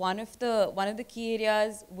think one of the key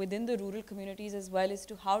areas within the rural communities as well is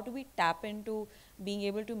to how do we tap into being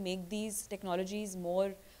able to make these technologies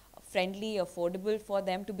more friendly, affordable for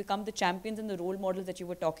them to become the champions and the role models that you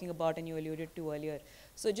were talking about and you alluded to earlier.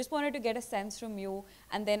 So just wanted to get a sense from you,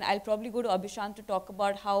 and then I'll probably go to Abhishant to talk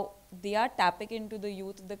about how they are tapping into the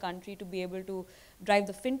youth of the country to be able to drive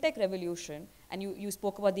the fintech revolution. And you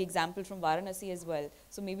spoke about the example from Varanasi as well.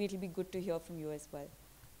 So maybe it'll be good to hear from you as well.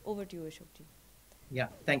 Over to you, Ashokji. Yeah,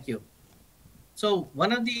 thank you. So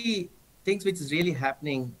one of the things which is really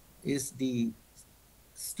happening is the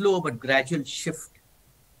slow but gradual shift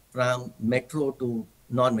from metro to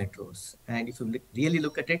non-metros. And if you really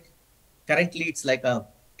look at it, currently it's like a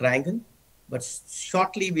triangle, but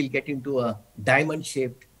shortly we'll get into a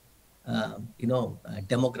diamond-shaped,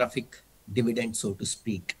 demographic dividend, so to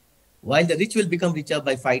speak. While the rich will become richer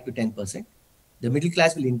by 5 to 10%, the middle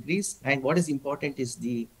class will increase. And what is important is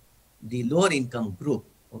the lower income group,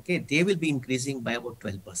 okay, they will be increasing by about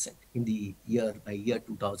 12% in the year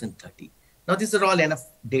 2030. Now, these are all enough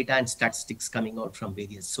data and statistics coming out from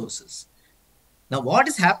various sources. Now, what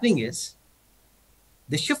is happening is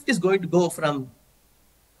the shift is going to go from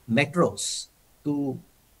metros to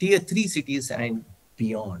tier 3 cities and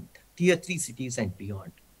beyond. Tier 3 cities and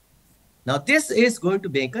beyond. Now, this is going to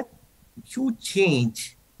make a huge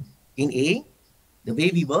change in the way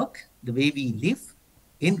we work, the way we live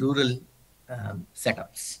in rural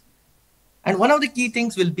setups. And one of the key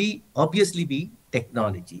things will be obviously be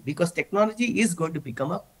technology, because technology is going to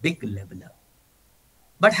become a big leveler.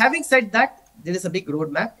 But having said that, there is a big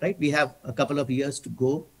roadmap, right? We have a couple of years to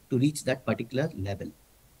go to reach that particular level.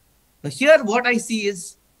 Now here, what I see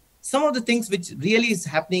is some of the things which really is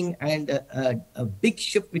happening, and a big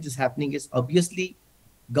shift which is happening is obviously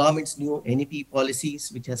government's new NEP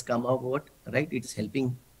policies, which has come about, right? It is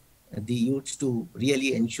helping the youths to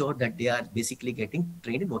really ensure that they are basically getting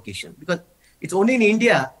trained in vocation. Because it's only in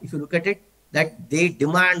India, if you look at it, that they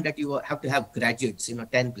demand that you have to have graduates,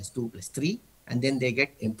 10 plus 2 plus 3, and then they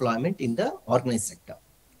get employment in the organized sector.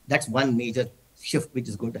 That's one major shift which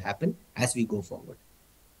is going to happen as we go forward.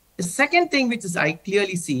 The second thing which is I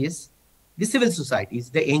clearly see is the civil societies,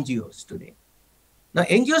 the NGOs today. Now,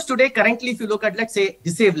 NGOs today, currently, if you look at, let's say,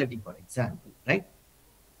 disability, for example, right?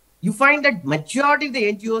 You find that majority of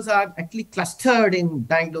the NGOs are actually clustered in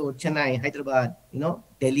Bangalore, Chennai, Hyderabad,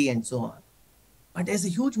 Delhi, and so on. But there's a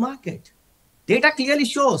huge market. Data clearly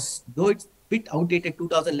shows, though it's a bit outdated,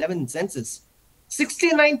 2011 census,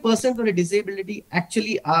 69% of the disability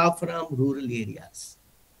actually are from rural areas.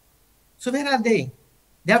 So where are they?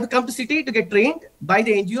 They have to come to city to get trained by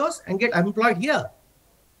the NGOs and get employed here.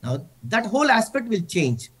 Now, that whole aspect will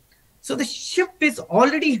change. So the shift is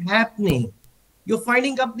already happening. You're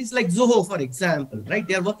finding companies like Zoho, for example, right?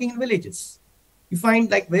 They're working in villages. You find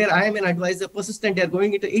like where I am an advisor, Persistent, they're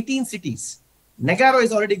going into 18 cities. Nagaro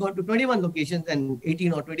is already gone to 21 locations and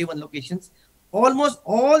 18 or 21 locations. Almost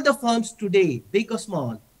all the firms today, big or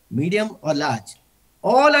small, medium or large,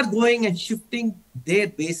 all are going and shifting their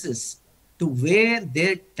bases to where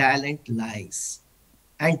their talent lies.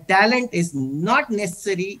 And talent is not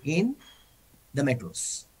necessary in the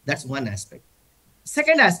metros. That's one aspect.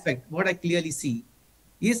 Second aspect, what I clearly see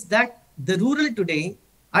is that the rural today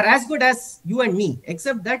are as good as you and me,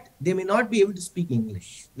 except that they may not be able to speak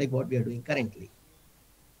English, like what we are doing currently.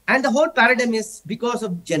 And the whole paradigm is because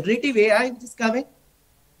of generative AI, which is coming,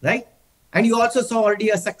 right? And you also saw already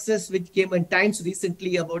a success which came in Times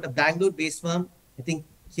recently about a Bangalore-based firm, I think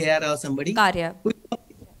Kiara or somebody. Karya.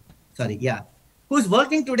 Who's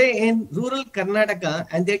working today in rural Karnataka,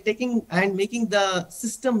 and they're taking and making the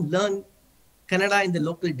system learn Kannada in the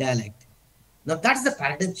local dialect. Now that's the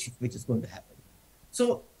paradigm shift which is going to happen.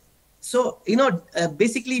 So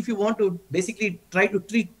basically, if you want to basically try to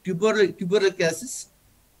treat tuberculosis,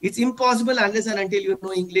 it's impossible unless and until you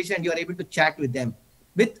know English and you're able to chat with them.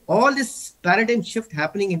 With all this paradigm shift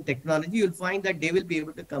happening in technology, you'll find that they will be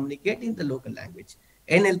able to communicate in the local language.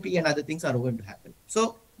 NLP and other things are going to happen.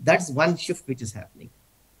 So that's one shift which is happening.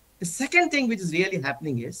 The second thing which is really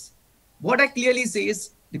happening is, what I clearly see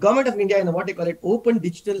is the government of India in what I call it open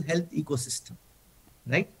digital health ecosystem,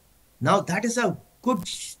 right? Now that is a good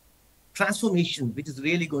transformation which is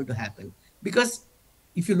really going to happen. Because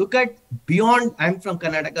if you look at beyond, I'm from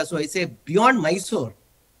Karnataka, so I say beyond Mysore,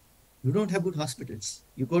 you don't have good hospitals.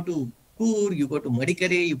 You go to Kur, you go to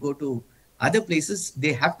Madikere, you go to other places,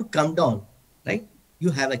 they have to come down, right? You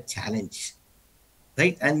have a challenge,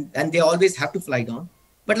 right? And they always have to fly down.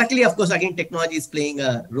 But luckily, of course, again, technology is playing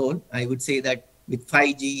a role. I would say that with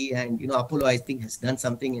 5G and, Apollo, I think, has done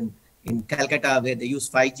something in Calcutta where they use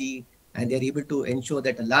 5G and they're able to ensure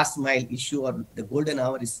that the last mile issue or the golden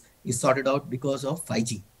hour is sorted out because of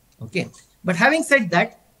 5G. Okay. But having said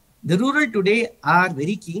that, the rural today are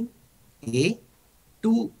very keen,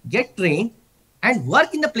 to get trained and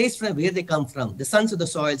work in the place from where they come from, the sons of the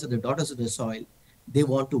soil, so the daughters of the soil, they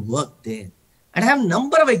want to work there. And I have a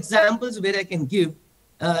number of examples where I can give.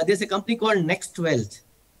 There's a company called Next Wealth.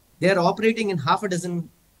 They are operating in half a dozen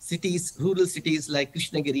cities, rural cities like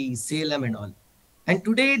Krishnagiri, Salem and all. And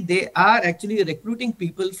today they are actually recruiting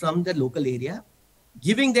people from the local area,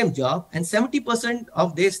 giving them job, and 70%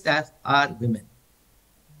 of their staff are women.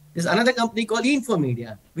 There's another company called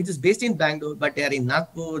Infomedia, which is based in Bangalore, but they are in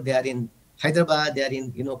Nagpur, they are in Hyderabad, they are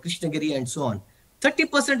in Krishnagiri and so on.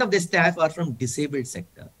 30% of their staff are from disabled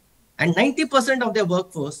sector. And 90% of their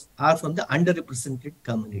workforce are from the underrepresented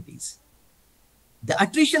communities. The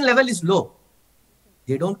attrition level is low.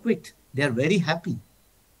 They don't quit. They are very happy.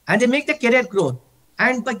 And they make the career growth.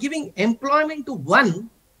 And by giving employment to one,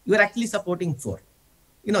 you are actually supporting four.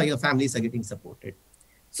 Your families are getting supported.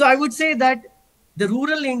 So I would say that the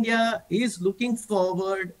rural India is looking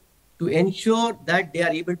forward to ensure that they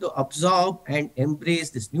are able to absorb and embrace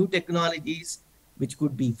these new technologies, which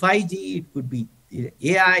could be 5G, it could be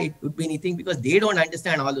AI, it could be anything, because they don't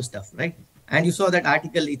understand all the stuff, right? And you saw that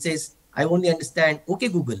article, it says, I only understand, okay,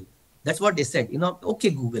 Google. That's what they said, okay,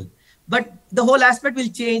 Google. But the whole aspect will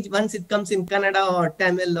change once it comes in Kannada or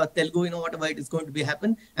Tamil or Telugu, whatever it is going to be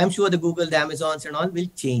happen. I'm sure the Google, the Amazons and all will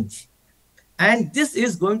change. And this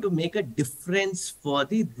is going to make a difference for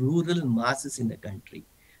the rural masses in the country.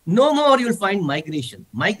 No more you'll find migration.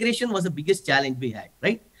 Migration was the biggest challenge we had,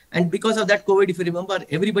 right? And because of that COVID, if you remember,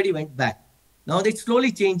 everybody went back. Now it's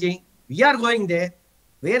slowly changing. We are going there,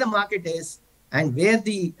 where the market is and where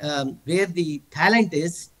the talent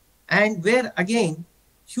is, and where again,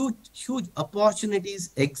 huge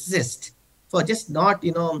opportunities exist for just not,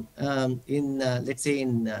 let's say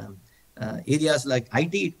in areas like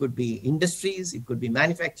IT, it could be industries, it could be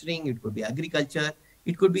manufacturing, it could be agriculture,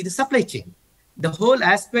 it could be the supply chain. The whole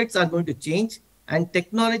aspects are going to change, and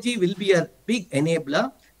technology will be a big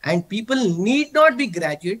enabler, and people need not be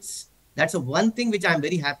graduates. That's the one thing which I'm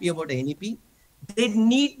very happy about NEP. They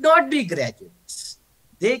need not be graduates.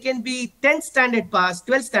 They can be 10th standard pass,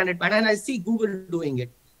 12th standard pass, and I see Google doing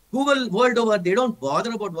it. Google world over, they don't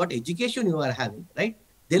bother about what education you are having, right?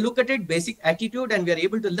 They look at it, basic attitude, and we are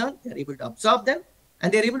able to learn, they are able to absorb them,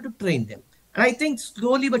 and they are able to train them. And I think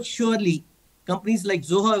slowly but surely, companies like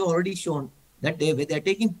Zoho have already shown that they are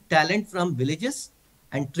taking talent from villages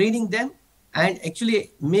and training them and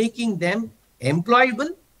actually making them employable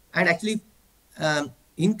and actually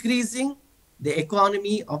increasing the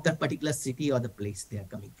economy of that particular city or the place they are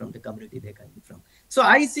coming from, the community they're coming from. So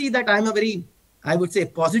I see that I'm a very, I would say,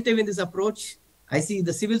 positive in this approach. I see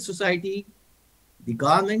the civil society, the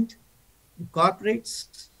government, the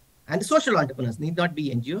corporates, and the social entrepreneurs, need not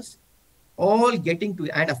be NGOs, all getting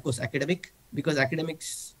to, and of course academic, because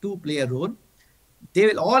academics too play a role. They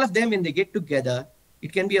will, all of them, when they get together,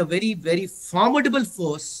 it can be a very, very formidable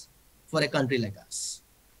force for a country like us.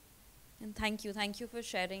 And thank you for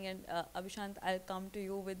sharing. And Abhishant, I'll come to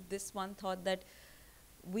you with this one thought, that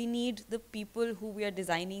we need the people who we are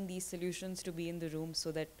designing these solutions to be in the room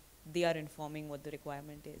so that they are informing what the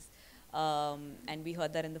requirement is. And we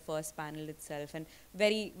heard that in the first panel itself. And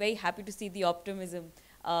very, very happy to see the optimism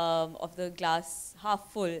of the glass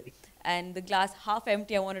half full. And the glass half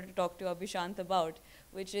empty I wanted to talk to Abhishant about,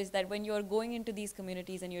 which is that when you're going into these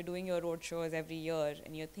communities and you're doing your road shows every year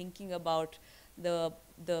and you're thinking about the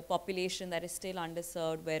population that is still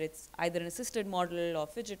underserved, where it's either an assisted model or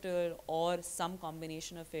phygital or some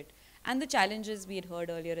combination of it, and the challenges we had heard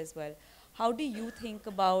earlier as well. How do you think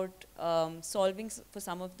about solving for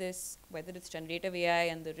some of this, whether it's generative AI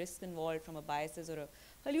and the risks involved from a biases or a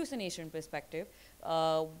hallucination perspective,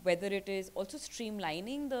 whether it is also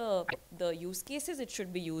streamlining the use cases it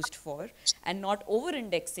should be used for and not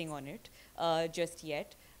over-indexing on it just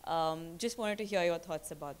yet? Just wanted to hear your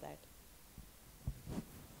thoughts about that.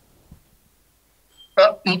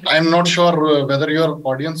 I'm not sure whether your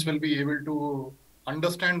audience will be able to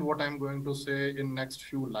understand what I'm going to say in next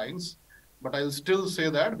few lines, but I'll still say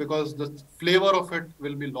that because the flavor of it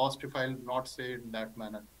will be lost if I'll not say it in that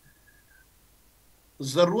manner.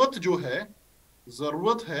 जरूरत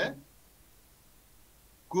है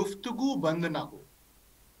गुफ्तगू बंद ना हो,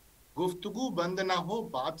 गुफ्तगू बंद ना हो,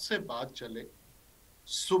 बात से बात चले,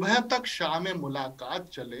 सुबह तक शाम मुलाकात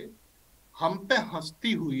चले, हम पे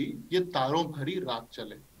हंसती हुई ये तारों भरी रात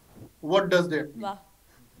चले. What does that mean?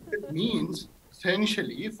 It means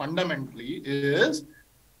essentially, fundamentally, is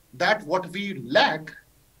that what we lack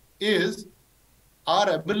is our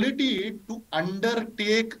ability to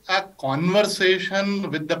undertake a conversation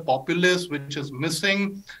with the populace, which is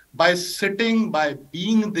missing, by sitting, by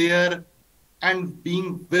being there and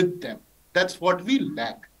being with them. That's what we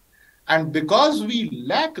lack. And because we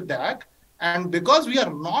lack that, and because we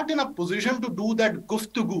are not in a position to do that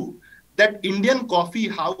guftugu, that Indian coffee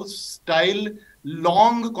house style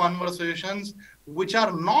long conversations, which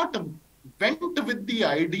are not went with the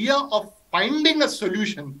idea of finding a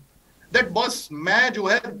solution, that boss, मैं जो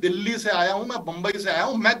है दिल्ली से आया हूं, मैं बंबई से आया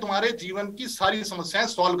हूं, मैं तुम्हारे जीवन की सारी समस्याएं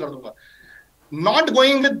solve कर दूंगा. Not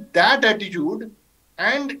going with that attitude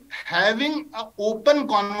and having an open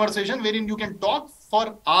conversation wherein you can talk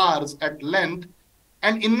for hours at length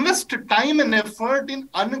and invest time and effort in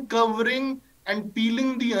uncovering and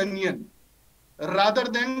peeling the onion, rather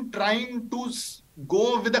than trying to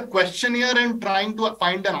go with a questionnaire and trying to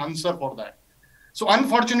find an answer for that. So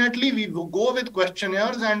unfortunately, we go with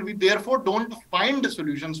questionnaires and we therefore don't find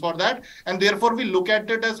solutions for that. And therefore, we look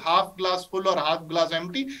at it as half glass full or half glass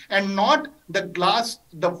empty and not the glass,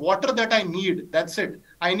 the water that I need. That's it.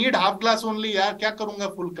 I need half glass only. Yaar, kya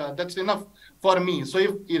karunga full ka? That's enough for me. So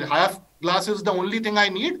if half glass is the only thing I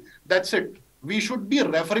need, that's it. We should be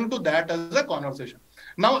referring to that as a conversation.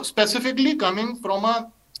 Now, specifically coming from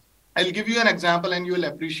I'll give you an example and you will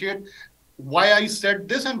appreciate why I said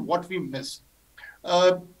this and what we miss.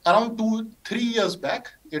 Around 2-3 years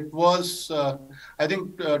back, it was, I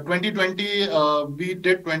think 2020, we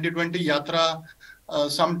did 2020 Yatra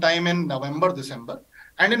sometime in November, December.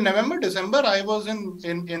 And in November, December, I was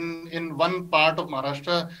in one part of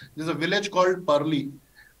Maharashtra. There's a village called Parli.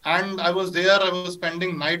 And I was there, I was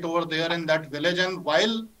spending night over there in that village. And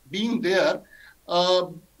while being there,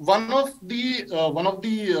 one of the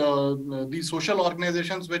social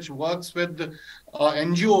organizations which works with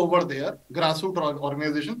NGO over there, grassroots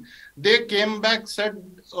organization, they came back, said,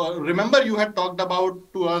 remember you had talked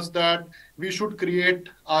about to us that we should create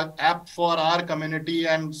an app for our community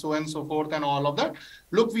and so forth and all of that.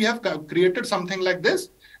 Look, we have created something like this,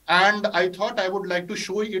 and I thought I would like to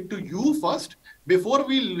show it to you first before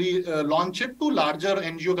we launch it to larger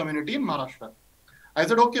NGO community in Maharashtra. I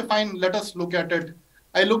said, okay, fine, let us look at it.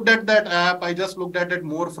 I looked at that app. I just looked at it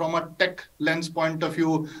more from a tech lens point of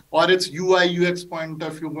view, or its UI, UX point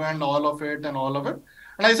of view, and all of it. And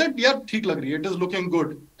I said, yeah, theek lag rahi hai, it is looking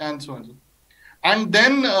good, and so on. And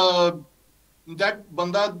then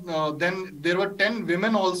then there were 10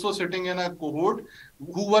 women also sitting in a cohort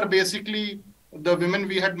who were basically the women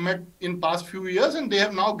we had met in past few years, and they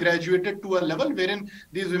have now graduated to a level wherein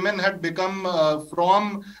these women had become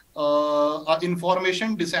from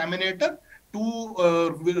information disseminator to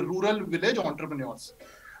rural village entrepreneurs.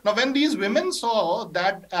 Now, when these women saw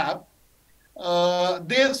that app,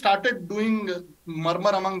 they started doing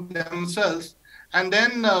murmur among themselves. And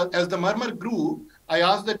then as the murmur grew, I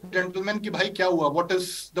asked the gentleman, ki bhai kya hua? What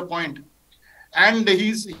is the point? And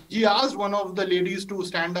he asked one of the ladies to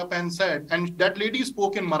stand up and said, and that lady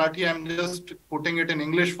spoke in Marathi, I'm just putting it in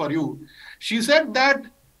English for you. She said that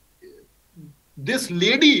this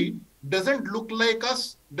lady doesn't look like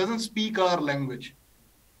us, doesn't speak our language.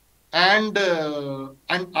 And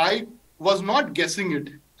I was not guessing it.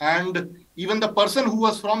 And even the person who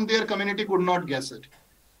was from their community could not guess it.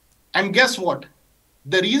 And guess what?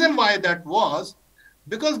 The reason why that was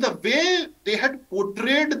because the way they had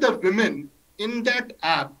portrayed the women in that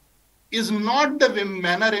app is not the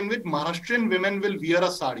manner in which Maharashtrian women will wear a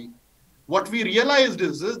sari. What we realized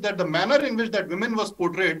is that the manner in which that women was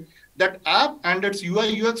portrayed, that app and its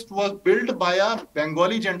UI UX was built by a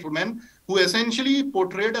Bengali gentleman who essentially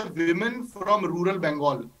portrayed a women from rural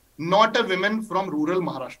Bengal, not a women from rural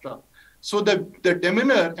Maharashtra. So the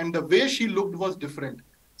demeanor and the way she looked was different.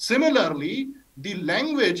 Similarly, the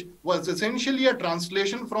language was essentially a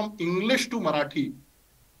translation from English to Marathi.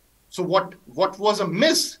 So what was a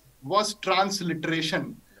miss was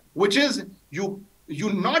transliteration, which is you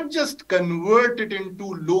not just convert it into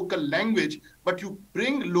local language, but you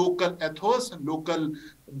bring local ethos, local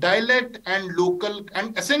dialect,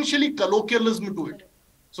 and essentially colloquialism to it.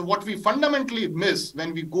 So what we fundamentally miss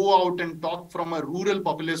when we go out and talk from a rural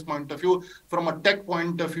populist point of view, from a tech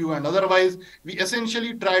point of view, and otherwise, we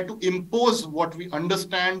essentially try to impose what we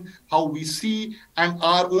understand, how we see, and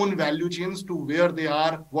our own value chains to where they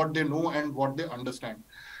are, what they know, and what they understand.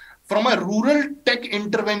 From a rural tech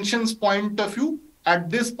interventions point of view, at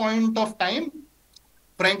this point of time,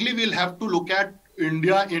 frankly, we'll have to look at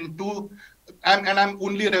India into, and I'm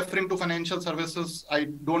only referring to financial services. I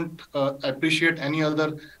don't appreciate any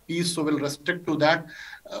other piece, so we'll restrict to that.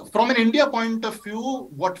 From an India point of view,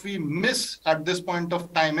 what we miss at this point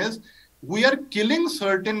of time is we are killing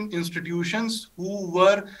certain institutions who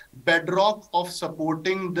were bedrock of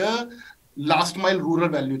supporting the last mile rural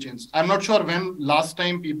value chains. I'm not sure when last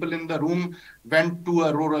time people in the room went to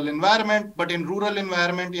a rural environment, but in rural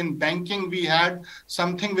environment, in banking, we had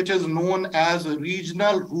something which is known as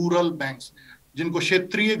regional rural banks, जिनको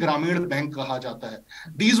क्षेत्रीय ग्रामीण bank कहा जाता है.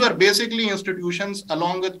 These were basically institutions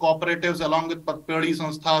along with cooperatives, along with Patpadi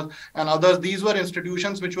Sanstha and others. These were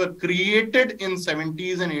institutions which were created in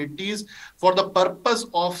 70s and 80s for the purpose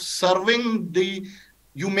of serving the,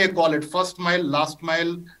 you may call it first mile, last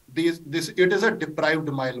mile, it is a deprived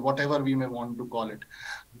mile, whatever we may want to call it.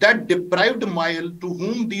 That deprived mile to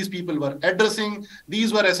whom these people were addressing,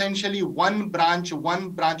 these were essentially one branch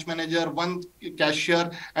manager, one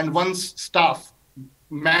cashier, and one staff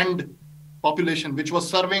manned population which was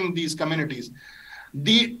serving these communities.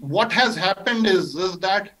 What has happened is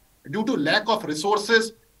that due to lack of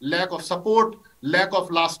resources, lack of support, lack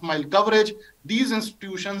of last mile coverage, these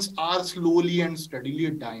institutions are slowly and steadily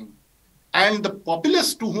dying. And the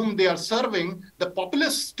populace to whom they are serving, the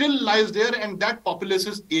populace still lies there, and that populace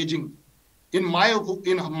is aging. In my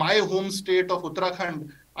home state of Uttarakhand,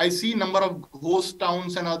 I see number of ghost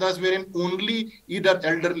towns and others wherein only either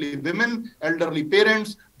elderly women, elderly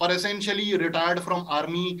parents, or essentially retired from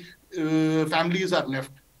army families are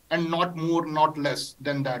left, and not more, not less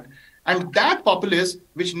than that. And that populace,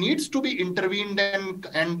 which needs to be intervened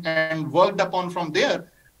and worked upon from there,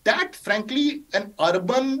 that frankly, an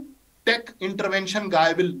urban tech intervention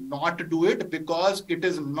guy will not do it because it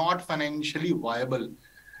is not financially viable.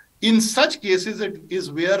 In such cases, it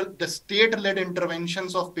is where the state-led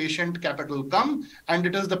interventions of patient capital come, and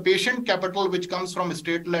it is the patient capital which comes from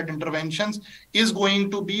state-led interventions is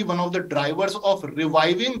going to be one of the drivers of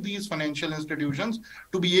reviving these financial institutions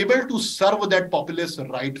to be able to serve that populace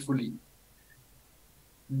rightfully.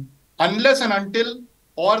 Unless and until,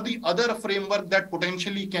 or the other framework that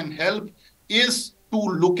potentially can help is to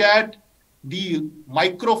look at the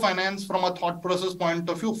microfinance from a thought process point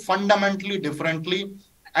of view fundamentally differently.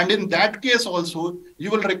 And in that case also, you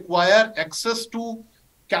will require access to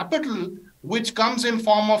capital, which comes in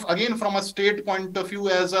form of, again, from a state point of view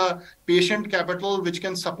as a patient capital, which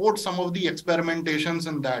can support some of the experimentations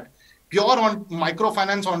in that. Pure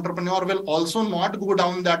microfinance entrepreneur will also not go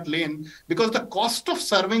down that lane because the cost of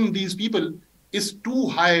serving these people is too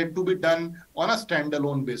high to be done on a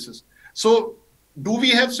standalone basis. So do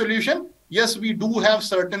we have solution? Yes, we do have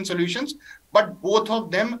certain solutions, but both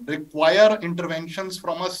of them require interventions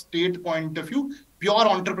from a state point of view. Pure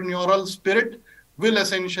entrepreneurial spirit will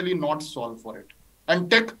essentially not solve for it, and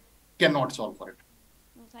tech cannot solve for it.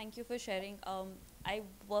 No, thank you for sharing. I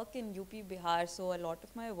work in UP Bihar, so a lot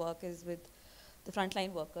of my work is with the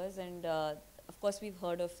frontline workers, and of course we've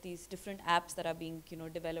heard of these different apps that are being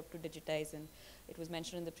developed to digitize, and it was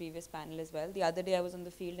mentioned in the previous panel as well. The other day I was on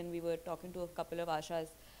the field and we were talking to a couple of Ashas,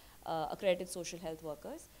 accredited social health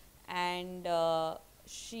workers, and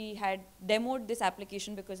she had demoed this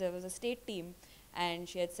application because there was a state team, and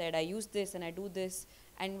she had said, I use this and I do this,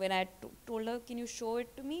 and when I told her, can you show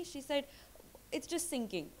it to me, she said, it's just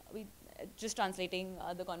syncing. Just translating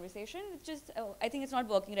the conversation, it's just, I think it's not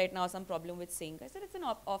working right now, some problem with sync. I said, it's an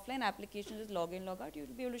offline application, just log in, log out, you'll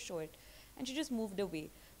be able to show it. And she just moved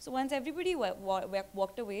away. So once everybody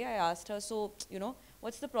walked away, I asked her, so,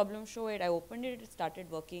 what's the problem, show it. I opened it, it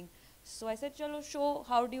started working. So I said, chalo, show,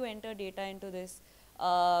 how do you enter data into this?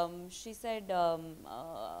 She said,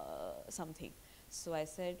 something. So I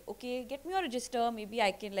said, okay, get me a register, maybe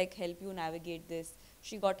I can help you navigate this.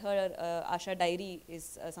 She got her Asha diary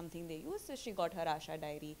is something they use, so she got her Asha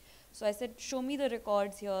diary. So I said, show me the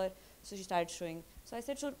records here. So she started showing. So I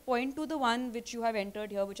said, so point to the one which you have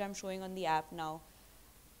entered here, which I'm showing on the app now.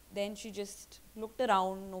 Then she just looked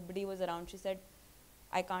around, nobody was around. She said,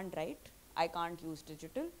 I can't write, I can't use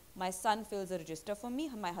digital. My son fills a register for me,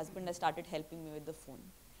 my husband has started helping me with the phone.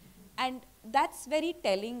 And that's very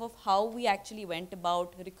telling of how we actually went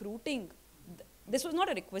about recruiting. This was not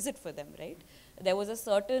a requisite for them, right? There was a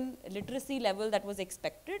certain literacy level that was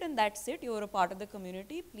expected, and that's it. You're a part of the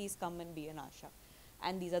community. Please come and be an Asha.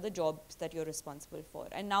 And these are the jobs that you're responsible for.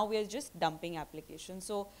 And now we are just dumping applications.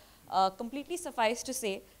 So completely suffice to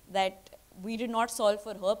say that we did not solve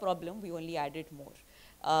for her problem. We only added more.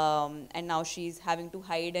 And now she's having to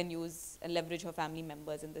hide and use and leverage her family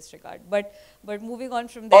members in this regard. But moving on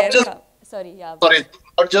from there, sorry,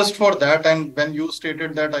 not just for that. And when you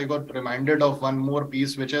stated that, I got reminded of one more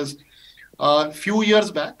piece, which is a few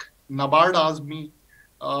years back, NABARD asked me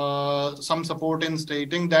some support in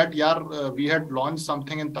stating that, we had launched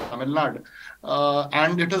something in Tamil Nadu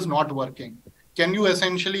and it is not working. Can you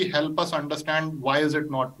essentially help us understand why is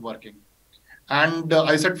it not working? And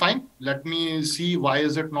I said, fine, let me see why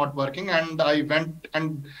is it not working. And I went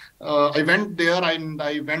there and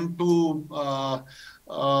I went to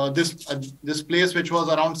this place which was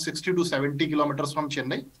around 60 to 70 kilometers from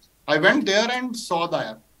Chennai. I went there and saw the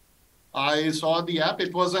app. I saw the app.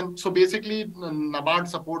 It was so basically NABARD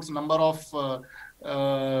supports a number of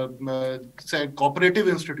say cooperative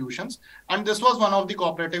institutions, and this was one of the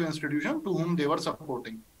cooperative institutions to whom they were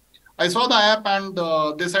supporting. I saw the app and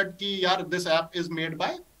they said, this app is made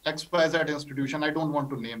by XYZ institution. I don't want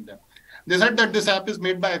to name them. They said that this app is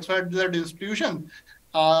made by XYZ institution,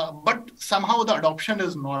 but somehow the adoption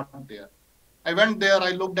is not there. I went there,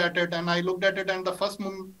 I looked at it, and the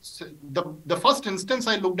first instance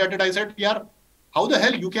I looked at it, I said, how the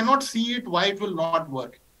hell you cannot see it, why it will not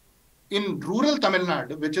work? In rural Tamil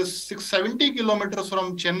Nadu, which is 670 kilometers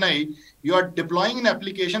from Chennai, you are deploying an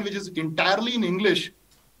application which is entirely in English.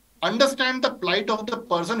 Understand the plight of the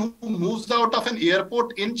person who moves out of an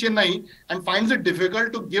airport in Chennai and finds it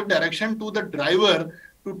difficult to give direction to the driver,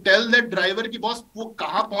 to tell that driver ki boss wo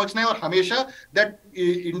kahan pahunchna hai, aur hamesha that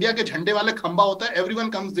India ke jhande wale khamba hota hai,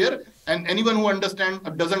 everyone comes there, and anyone who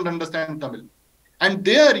doesn't understand Tamil. And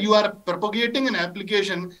there you are propagating an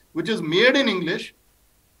application which is made in English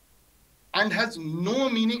and has no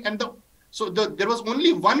meaning. And there was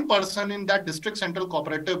only one person in that district central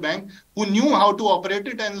cooperative bank who knew how to operate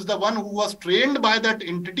it, and is the one who was trained by that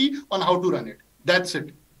entity on how to run it. That's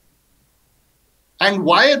it. And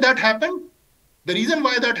why that happened? The reason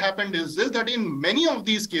why that happened is that in many of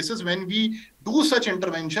these cases, when we do such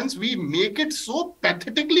interventions, we make it so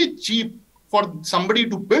pathetically cheap for somebody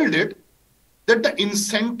to build it that the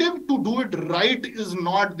incentive to do it right is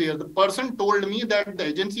not there. The person told me that the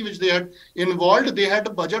agency which they had involved, they had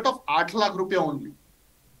a budget of 8 lakh rupees only.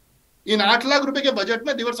 In 8 lakh rupees ke budget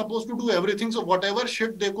mein, they were supposed to do everything. So whatever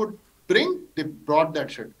shit they could bring, they brought that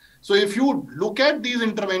shit. So if you look at these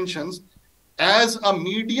interventions as a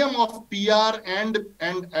medium of PR and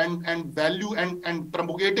value and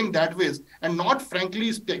propagating that ways, and not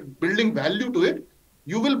frankly building value to it,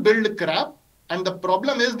 you will build crap. And the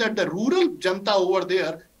problem is that the rural janta over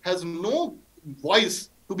there has no voice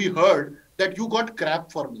to be heard that you got crap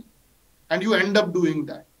for me. And you end up doing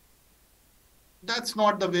that. That's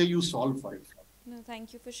not the way you solve for it. No,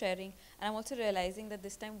 thank you for sharing. And I'm also realizing that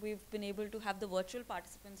this time we've been able to have the virtual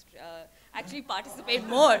participants actually participate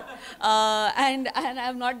more. And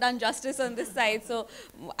I've not done justice on this side. So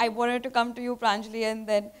I wanted to come to you, Pranjali, and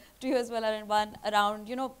then to you as well, Anirban, around,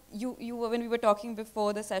 you know, you were, when we were talking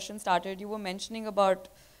before the session started, you were mentioning about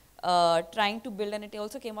trying to build, and it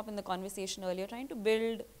also came up in the conversation earlier, trying to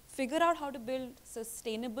build, figure out how to build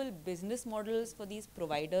sustainable business models for these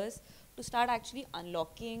providers to start actually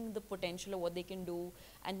unlocking the potential of what they can do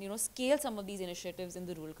and, you know, scale some of these initiatives in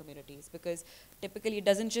the rural communities, because typically it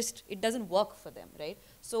doesn't work for them, right?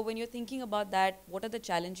 So when you're thinking about that, what are the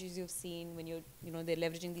challenges you've seen when you're, you know, they're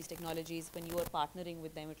leveraging these technologies, when you are partnering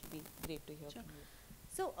with them? It will be great to hear from you.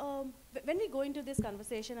 So when we go into this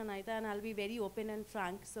conversation, Anita, and I'll be very open and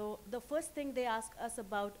frank, so the first thing they ask us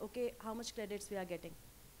about, okay, how much credits we are getting,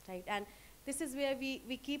 right? And this is where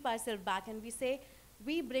we keep ourselves back and we say,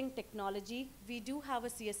 we bring technology, we do have a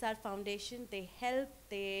CSR foundation, they help,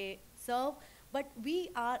 they serve, but we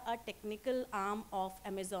are a technical arm of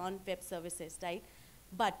Amazon Web Services, right?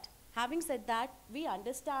 But having said that, we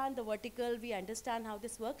understand the vertical, we understand how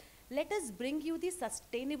this works. Let us bring you the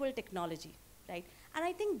sustainable technology, right? And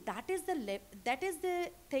I think that is the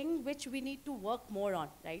thing which we need to work more on,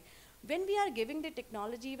 right? When we are giving the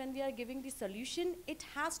technology, when we are giving the solution, it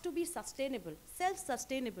has to be sustainable,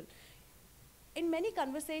 self-sustainable. In many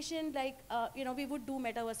conversations, like, you know, we would do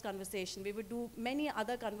metaverse conversation, we would do many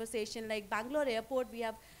other conversation, like Bangalore airport, we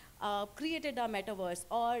have created a metaverse,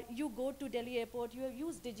 or you go to Delhi airport, you have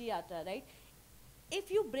used DigiYatra, right? If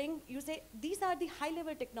you bring, you say, these are the high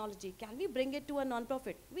level technology, can we bring it to a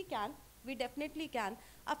non-profit? We can, we definitely can.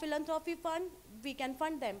 A philanthropy fund, we can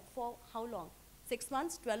fund them for how long? 6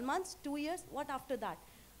 months, 12 months, 2 years, what after that?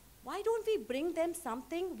 Why don't we bring them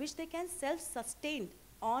something which they can self-sustain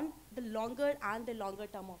on the longer and the longer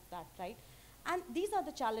term of that, right? And these are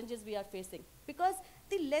the challenges we are facing, because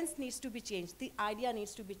the lens needs to be changed, the idea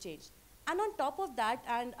needs to be changed. And on top of that,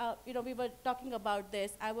 and you know, we were talking about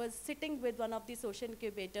this, I was sitting with one of the social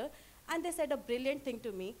incubator, and they said a brilliant thing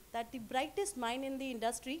to me, that the brightest mind in the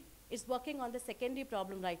industry is working on the secondary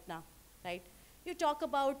problem right now, right? You talk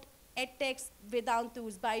about edtechs,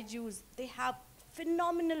 Vedantus, Byju's, they have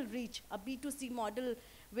phenomenal reach, a B2C model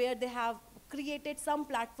where they have created some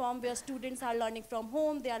platform where students are learning from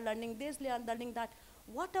home, they are learning this, they are learning that.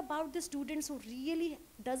 What about the students who really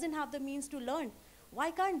doesn't have the means to learn?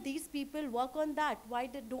 Why can't these people work on that? Why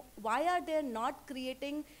are they not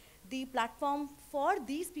creating the platform for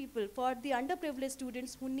these people, for the underprivileged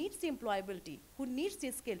students who needs the employability, who needs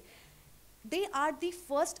the skill? They are the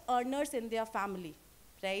first earners in their family,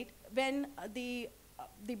 right? When the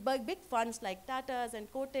big funds like Tata's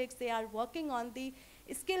and Kotex, they are working on the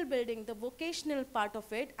skill building, the vocational part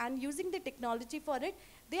of it, and using the technology for it,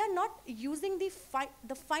 they are not using the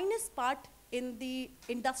finest part in the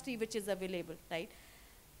industry which is available, right?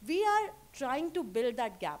 We are trying to build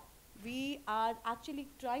that gap. We are actually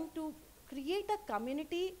trying to create a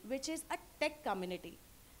community which is a tech community,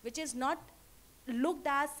 which is not looked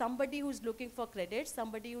as somebody who's looking for credit,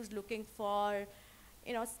 somebody who's looking for,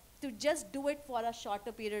 you know, to just do it for a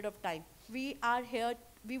shorter period of time. We are here,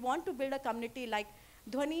 we want to build a community like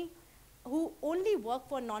Dhwani, who only work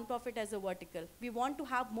for non-profit as a vertical. We want to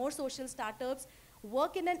have more social startups,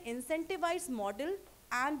 work in an incentivized model,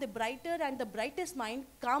 and the brighter and the brightest mind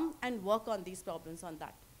come and work on these problems on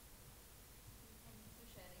that. Thank you for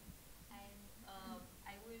sharing. And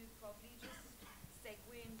I will probably just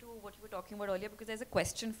segue into what you were talking about earlier, because there's a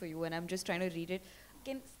question for you, and I'm just trying to read it.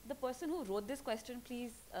 Can the person who wrote this question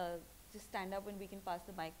please just stand up and we can pass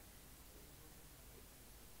the mic?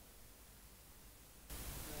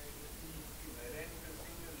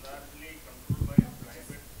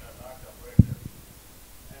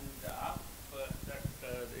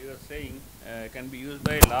 Saying can be used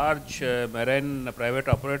by large marine private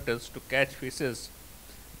operators to catch fishes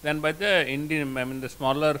than by the the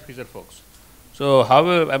smaller fisher folks. So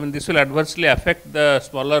how, I mean, this will adversely affect the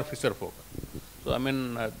smaller fisher folk. So I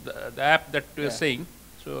mean, the app that you are saying,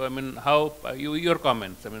 so I mean, how, your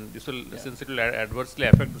comments, I mean, this will essentially adversely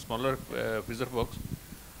affect the smaller fisher folks.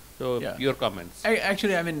 So your comments.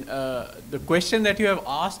 Actually, I mean, the question that you have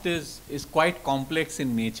asked is quite complex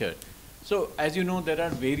in nature. So as you know, there are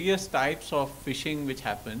various types of fishing which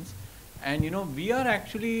happens, and you know, we are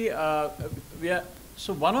actually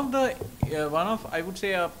so one of I would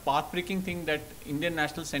say a path-breaking thing that Indian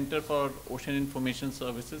National Center for Ocean Information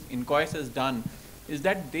Services, INCOIS, has done is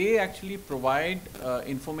that they actually provide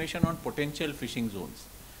information on potential fishing zones.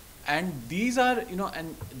 And these are, you know,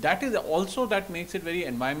 and that is also, that makes it very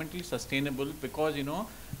environmentally sustainable, because, you know,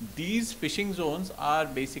 these fishing zones are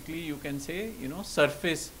basically, you can say, you know,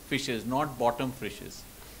 surface fishes, not bottom fishes.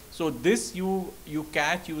 So this you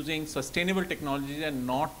catch using sustainable technologies and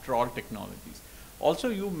not trawl technologies. Also,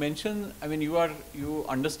 you mentioned, I mean, you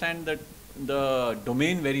understand that the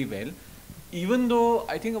domain very well. Even though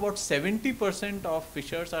I think about 70% of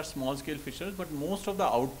fishers are small scale fishers, but most of the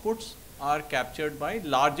outputs are captured by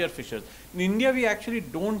larger fishers. In India, we actually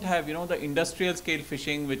don't have, you know, the industrial scale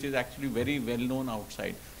fishing, which is actually very well known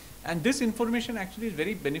outside. And this information actually is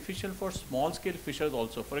very beneficial for small scale fishers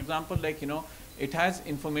also. For example, like, you know, it has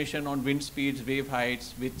information on wind speeds, wave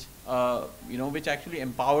heights, which, you know, which actually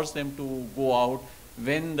empowers them to go out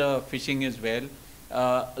when the fishing is well.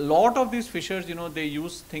 A lot of these fishers, you know, they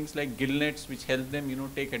use things like gill nets, which help them, you know,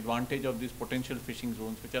 take advantage of these potential fishing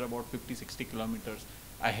zones, which are about 50-60 kilometers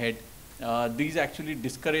ahead. These actually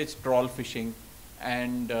discourage trawl fishing,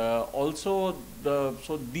 and also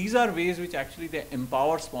so these are ways which actually they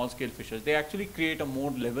empower small scale fishers. They actually create a more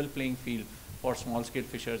level playing field for small scale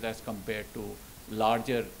fishers as compared to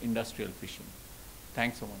larger industrial fishing.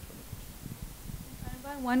 Thanks so much for the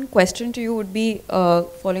question. One question to you would be,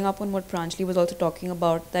 following up on what Pranjali was also talking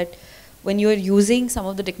about, that when you are using some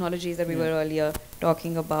of the technologies that we were earlier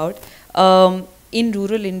talking about, in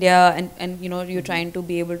rural India, and you know, you're trying to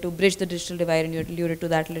be able to bridge the digital divide, and you alluded to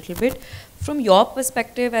that a little bit. From your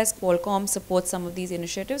perspective, as Qualcomm supports some of these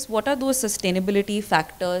initiatives, what are those sustainability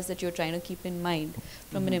factors that you're trying to keep in mind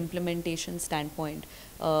from an implementation standpoint?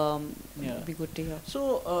 Would be good to hear.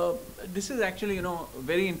 So this is actually, you know,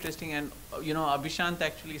 very interesting, and you know, Abhishant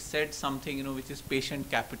actually said something, you know, which is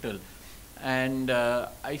patient capital, and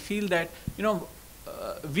I feel that, you know,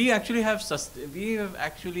 we actually have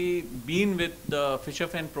actually been with the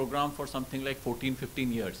Fisherfen program for something like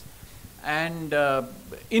 14-15 years, and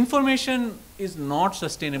information is not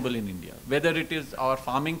sustainable in India, whether it is our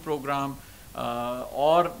farming program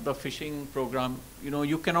or the fishing program. You know,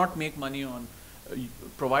 you cannot make money on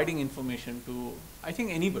providing information to, I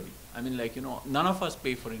think, anybody. I mean, like, you know, none of us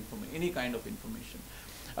pay for any kind of information.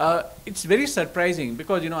 It's very surprising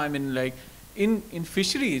because, you know, I mean, like, in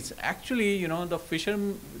fisheries, actually, you know, the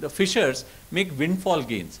fishers make windfall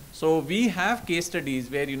gains. So we have case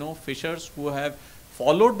studies where, you know, fishers who have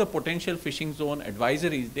followed the potential fishing zone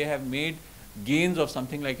advisories, they have made gains of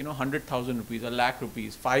something like, you know, 100,000 rupees, 1 lakh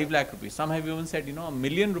rupees, 5 lakh rupees. Some have even said, you know, 1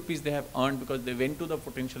 million rupees they have earned because they went to the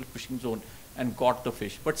potential fishing zone and got the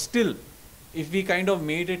fish. But still, if we kind of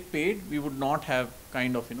made it paid, we would not have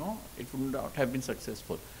kind of, you know, it would not have been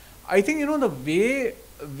successful. I think, you know, the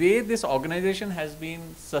way this organization has been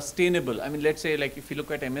sustainable, I mean, let's say, like, if you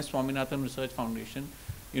look at MS Swaminathan Research Foundation,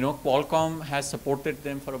 you know, Qualcomm has supported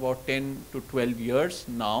them for about 10 to 12 years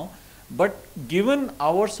now. But given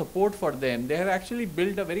our support for them, they have actually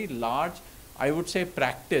built a very large, I would say,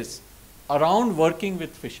 practice around working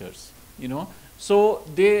with fishers, you know. So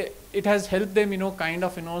it has helped them, you know, kind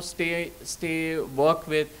of, you know, work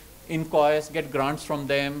with INCOIS, get grants from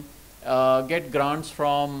them, get grants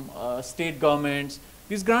from state governments.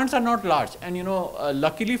 These grants are not large, and, you know,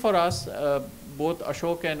 luckily for us, both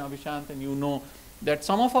Ashok and Abhishant, and you know, that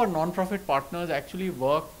some of our non-profit partners actually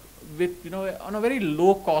work with, you know, on a very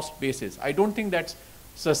low cost basis. I don't think that's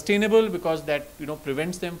sustainable because that, you know,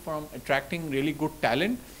 prevents them from attracting really good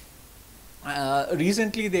talent.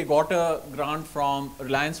 Recently, they got a grant from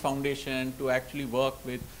Reliance Foundation to actually work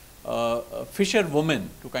with fisher women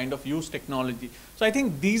to kind of use technology. So I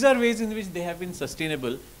think these are ways in which they have been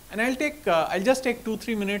sustainable. And I'll just take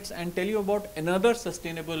 2-3 minutes and tell you about another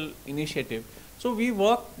sustainable initiative. So we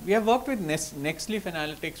have worked with Nextleaf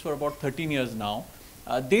Analytics for about 13 years now.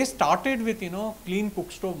 They started with, you know, clean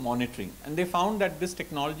cook stove monitoring, and they found that this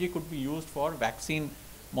technology could be used for vaccine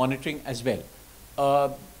monitoring as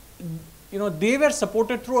well. You know, they were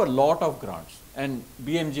supported through a lot of grants, and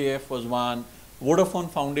BMJF was one, Vodafone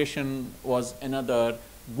Foundation was another,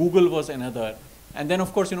 Google was another. And then,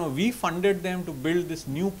 of course, you know, we funded them to build this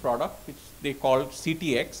new product, which they called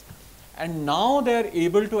CTX. and now they are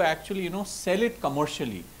able to actually, sell it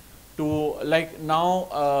commercially to, like now,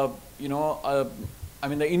 I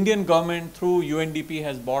mean, the Indian government through UNDP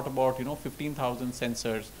has bought about, 15,000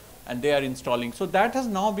 sensors, and they are installing. So that has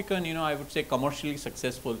now become, I would say, commercially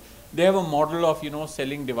successful. They have a model of,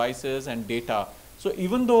 selling devices and data. So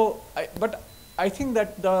even though, but I think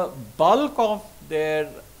that the bulk of their,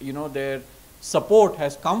 their support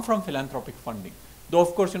has come from philanthropic funding. Though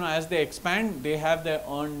of course, as they expand, they have their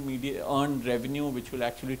earned revenue, which will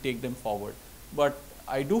actually take them forward. But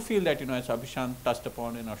I do feel that, as Abhishant touched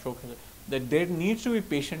upon and Ashok, that there needs to be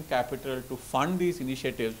patient capital to fund these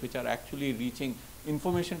initiatives which are actually reaching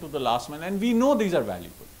information to the last mile, and we know these are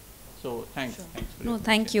valuable. So thanks. Sure. Thanks for no,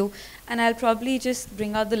 thank you. And I'll probably just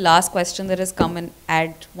bring out the last question that has come and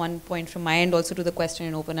add one point from my end also to the question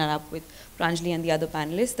and open it up with Pranjali and the other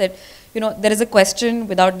panelists, that there is a question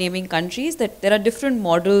without naming countries, that there are different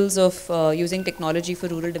models of using technology for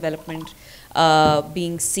rural development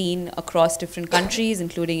being seen across different countries,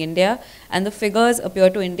 including India, and the figures appear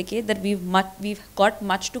to indicate that we've got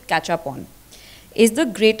much to catch up on. Is the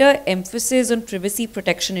greater emphasis on privacy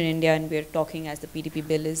protection in India, and we're talking as the PDP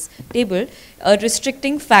bill is tabled, a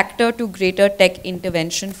restricting factor to greater tech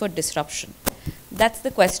intervention for disruption? That's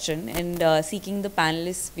the question, and seeking the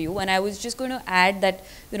panelists' view. And I was just going to add that,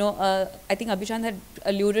 I think Abhishant had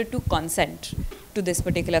alluded to consent to this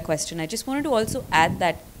particular question. I just wanted to also add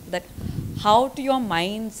that how, to your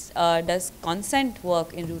minds, does consent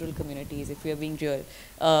work in rural communities, if we are being real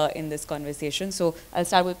in this conversation? So I'll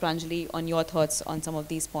start with Pranjali on your thoughts on some of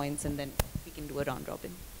these points, and then we can do a round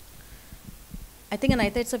robin. I think,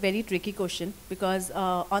 Anita, it's a very tricky question, because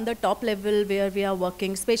on the top level where we are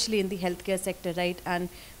working, especially in the healthcare sector, right, and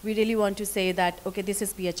we really want to say that, okay, this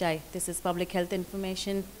is PHI, this is public health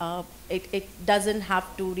information, it doesn't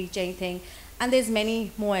have to reach anything, and there's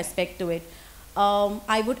many more aspects to it.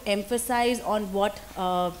 I would emphasize on what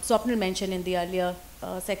Swapnil mentioned in the earlier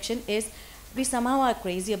section is, we somehow are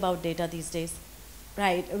crazy about data these days,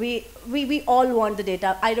 right? We all want the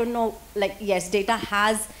data. I don't know, like, yes, data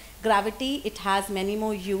has gravity, it has many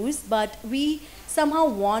more use, but we somehow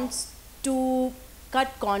want to cut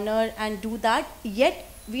corner and do that, yet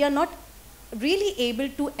we are not really able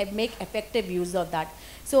to make effective use of that.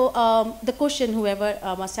 So the question, whoever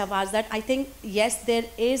must have asked that, I think, yes, there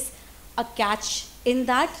is a catch in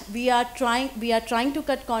that. We are trying to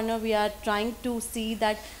cut corner. We are trying to see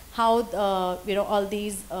that how all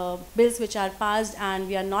these bills which are passed, and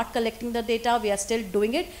we are not collecting the data. We are still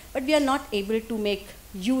doing it, but we are not able to make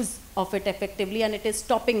use of it effectively, and it is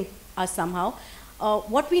stopping us somehow.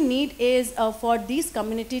 What we need is for this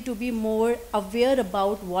community to be more aware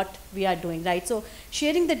about what we are doing, right? So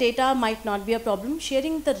sharing the data might not be a problem.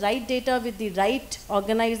 Sharing the right data with the right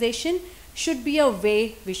organization should be a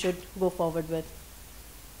way we should go forward with.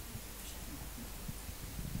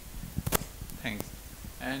 Thanks.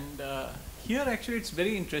 And here actually it's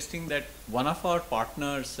very interesting that one of our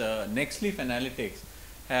partners, Nextleaf Analytics,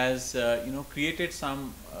 has created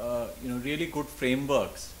some really good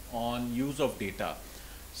frameworks on use of data.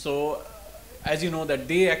 So as you know, that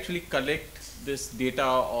they actually collect this data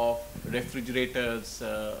of refrigerators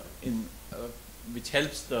which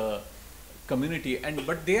helps the community,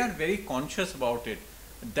 but they are very conscious about it,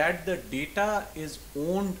 that the data is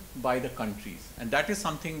owned by the countries, and that is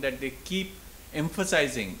something that they keep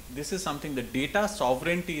emphasizing. This is something, the data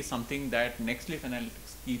sovereignty is something that Nextleaf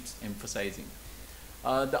Analytics keeps emphasizing.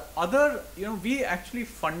 The other, we actually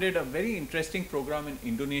funded a very interesting program in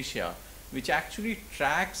Indonesia, which actually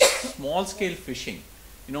tracks small scale fishing.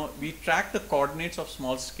 We track the coordinates of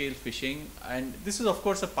small scale fishing, and this is of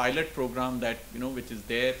course a pilot program that, which is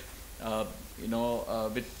there,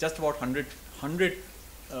 with just about 100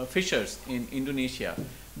 fishers in Indonesia.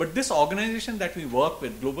 But this organization that we work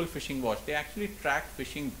with, Global Fishing Watch, they actually track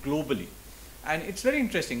fishing globally. And it's very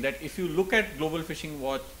interesting that if you look at Global Fishing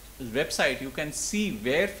Watch's website, you can see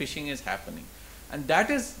where fishing is happening. And that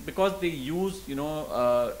is because they use,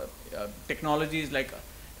 technologies like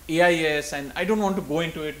AIS, and I don't want to go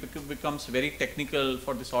into it because it becomes very technical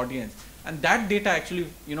for this audience. And that data actually,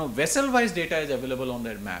 vessel-wise data is available on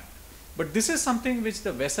their map. But this is something which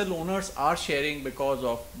the vessel owners are sharing because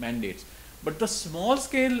of mandates. But the small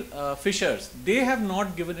scale fishers, they have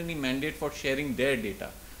not given any mandate for sharing their data.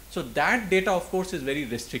 So that data of course is very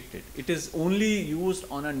restricted. It is only used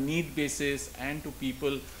on a need basis and to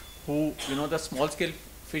people who, the small scale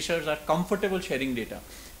fishers are comfortable sharing data.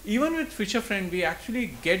 Even with Fisher Friend, we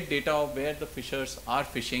actually get data of where the fishers are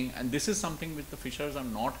fishing, and this is something which the fishers are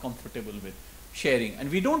not comfortable with. sharing, and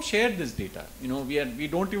we don't share this data. You know, we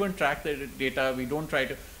don't even track the data. We don't try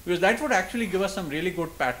to, because that would actually give us some really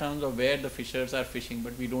good patterns of where the fishers are fishing,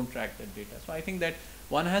 but we don't track that data. So I think that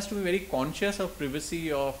one has to be very conscious of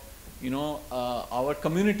privacy of, you know, our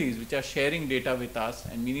communities which are sharing data with us,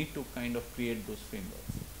 and we need to kind of create those frameworks.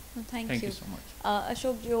 Well, thank you so much.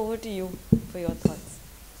 Ashok, over to you for your thoughts.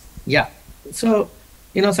 Yeah. So,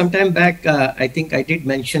 you know, sometime back, I think I did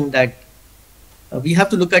mention that we have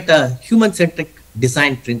to look at human-centric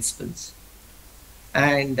design principles.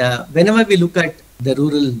 And whenever we look at the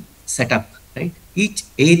rural setup, right, each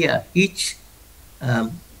area, each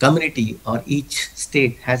community or each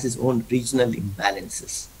state has its own regional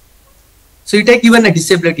imbalances. So you take even a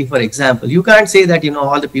disability, for example, you can't say that, you know,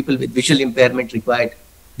 all the people with visual impairment required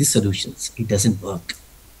these solutions. It doesn't work.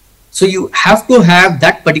 So you have to have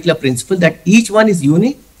that particular principle that each one is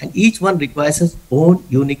unique and each one requires its own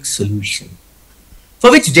unique solution for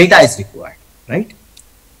which data is required, right?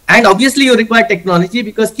 And obviously you require technology,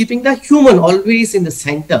 because keeping the human always in the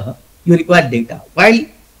center, you require data. While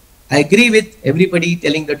I agree with everybody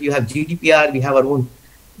telling that you have GDPR, we have our own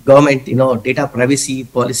government, you know, data privacy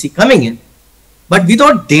policy coming in, but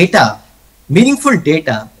without data, meaningful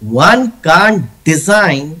data, one can't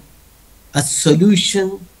design a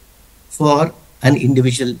solution for an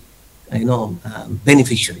individual, you know,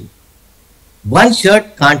 beneficiary. One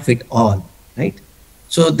shirt can't fit all, right?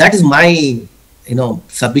 So that is my, you know,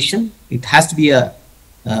 submission. It has to be a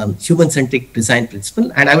human-centric design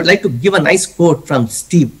principle. And I would like to give a nice quote from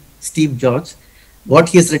Steve Jobs. What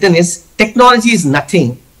he has written is, technology is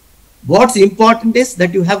nothing. What's important is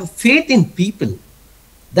that you have faith in people,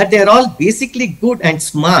 that they are all basically good and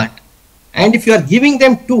smart. And if you are giving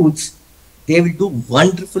them tools, they will do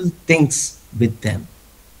wonderful things with them.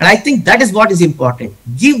 And I think that is what is important.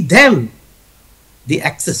 Give them the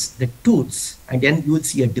access, the tools, and then you will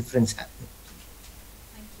see a difference happening.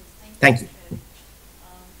 Thank you.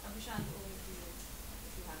 Abhishant, over to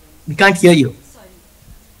you. We can't hear you. Sorry.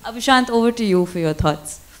 Abhishant, over to you for your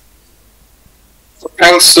thoughts.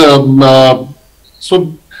 Thanks.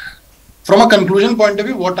 So from a conclusion point of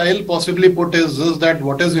view, what I'll possibly put is that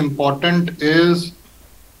what is important is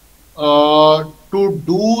to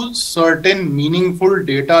do certain meaningful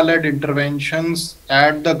data-led interventions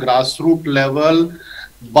at the grassroots level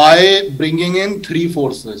by bringing in three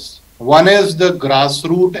forces. One is the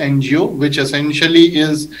grassroots NGO, which essentially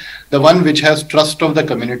is the one which has trust of the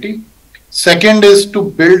community. Second is to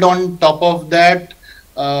build on top of that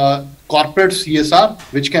corporate CSR,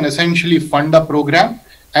 which can essentially fund a program.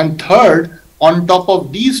 And third, on top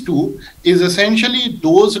of these two, is essentially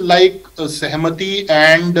those like Sehmati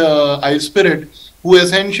and iSpirit, who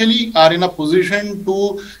essentially are in a position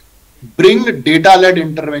to bring data-led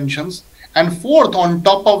interventions. And fourth, on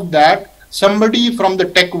top of that, somebody from the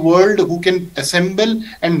tech world who can assemble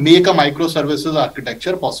and make a microservices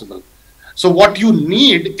architecture possible. So what you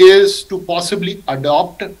need is to possibly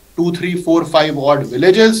adopt 2, 3, 4, 5 odd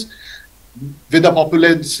villages with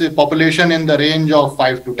a population in the range of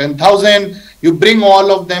 5 to 10,000. You bring all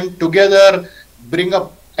of them together, bring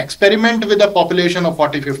up experiment with a population of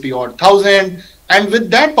 40, 50 odd thousand. And with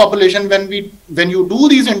that population, when you do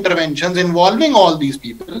these interventions involving all these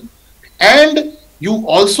people, and you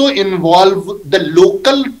also involve the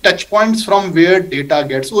local touch points from where data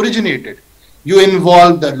gets originated. You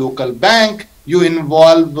involve the local bank, you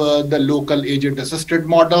involve the local agent assisted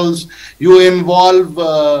models, you involve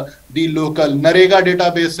the local NREGA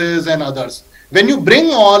databases and others. When you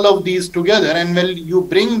bring all of these together and when you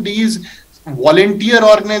bring these volunteer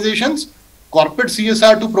organizations, corporate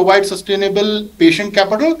CSR to provide sustainable patient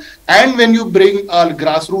capital, and when you bring a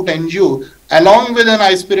grassroots NGO along with an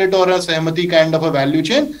iSpirit or a Sehmati kind of a value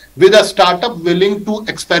chain with a startup willing to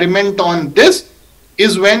experiment on this,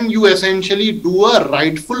 is when you essentially do a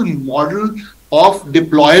rightful model of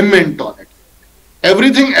deployment on it.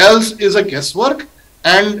 Everything else is a guesswork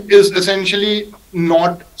and is essentially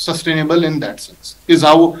not sustainable in that sense, is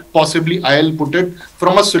how possibly I'll put it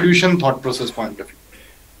from a solution thought process point of view.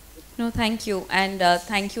 No, thank you. And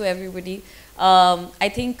thank you, everybody. I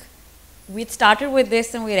think we started with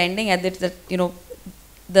this and we're ending at that, you know,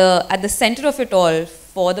 at the center of it all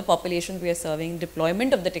for the populations we are serving,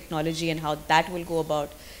 deployment of the technology and how that will go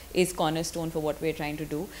about is cornerstone for what we're trying to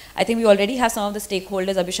do. I think we already have some of the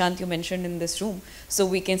stakeholders, Abhishant, you mentioned in this room, so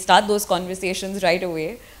we can start those conversations right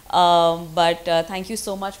away. But thank you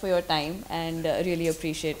so much for your time, and really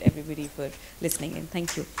appreciate everybody for listening in.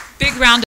 Thank you. Big round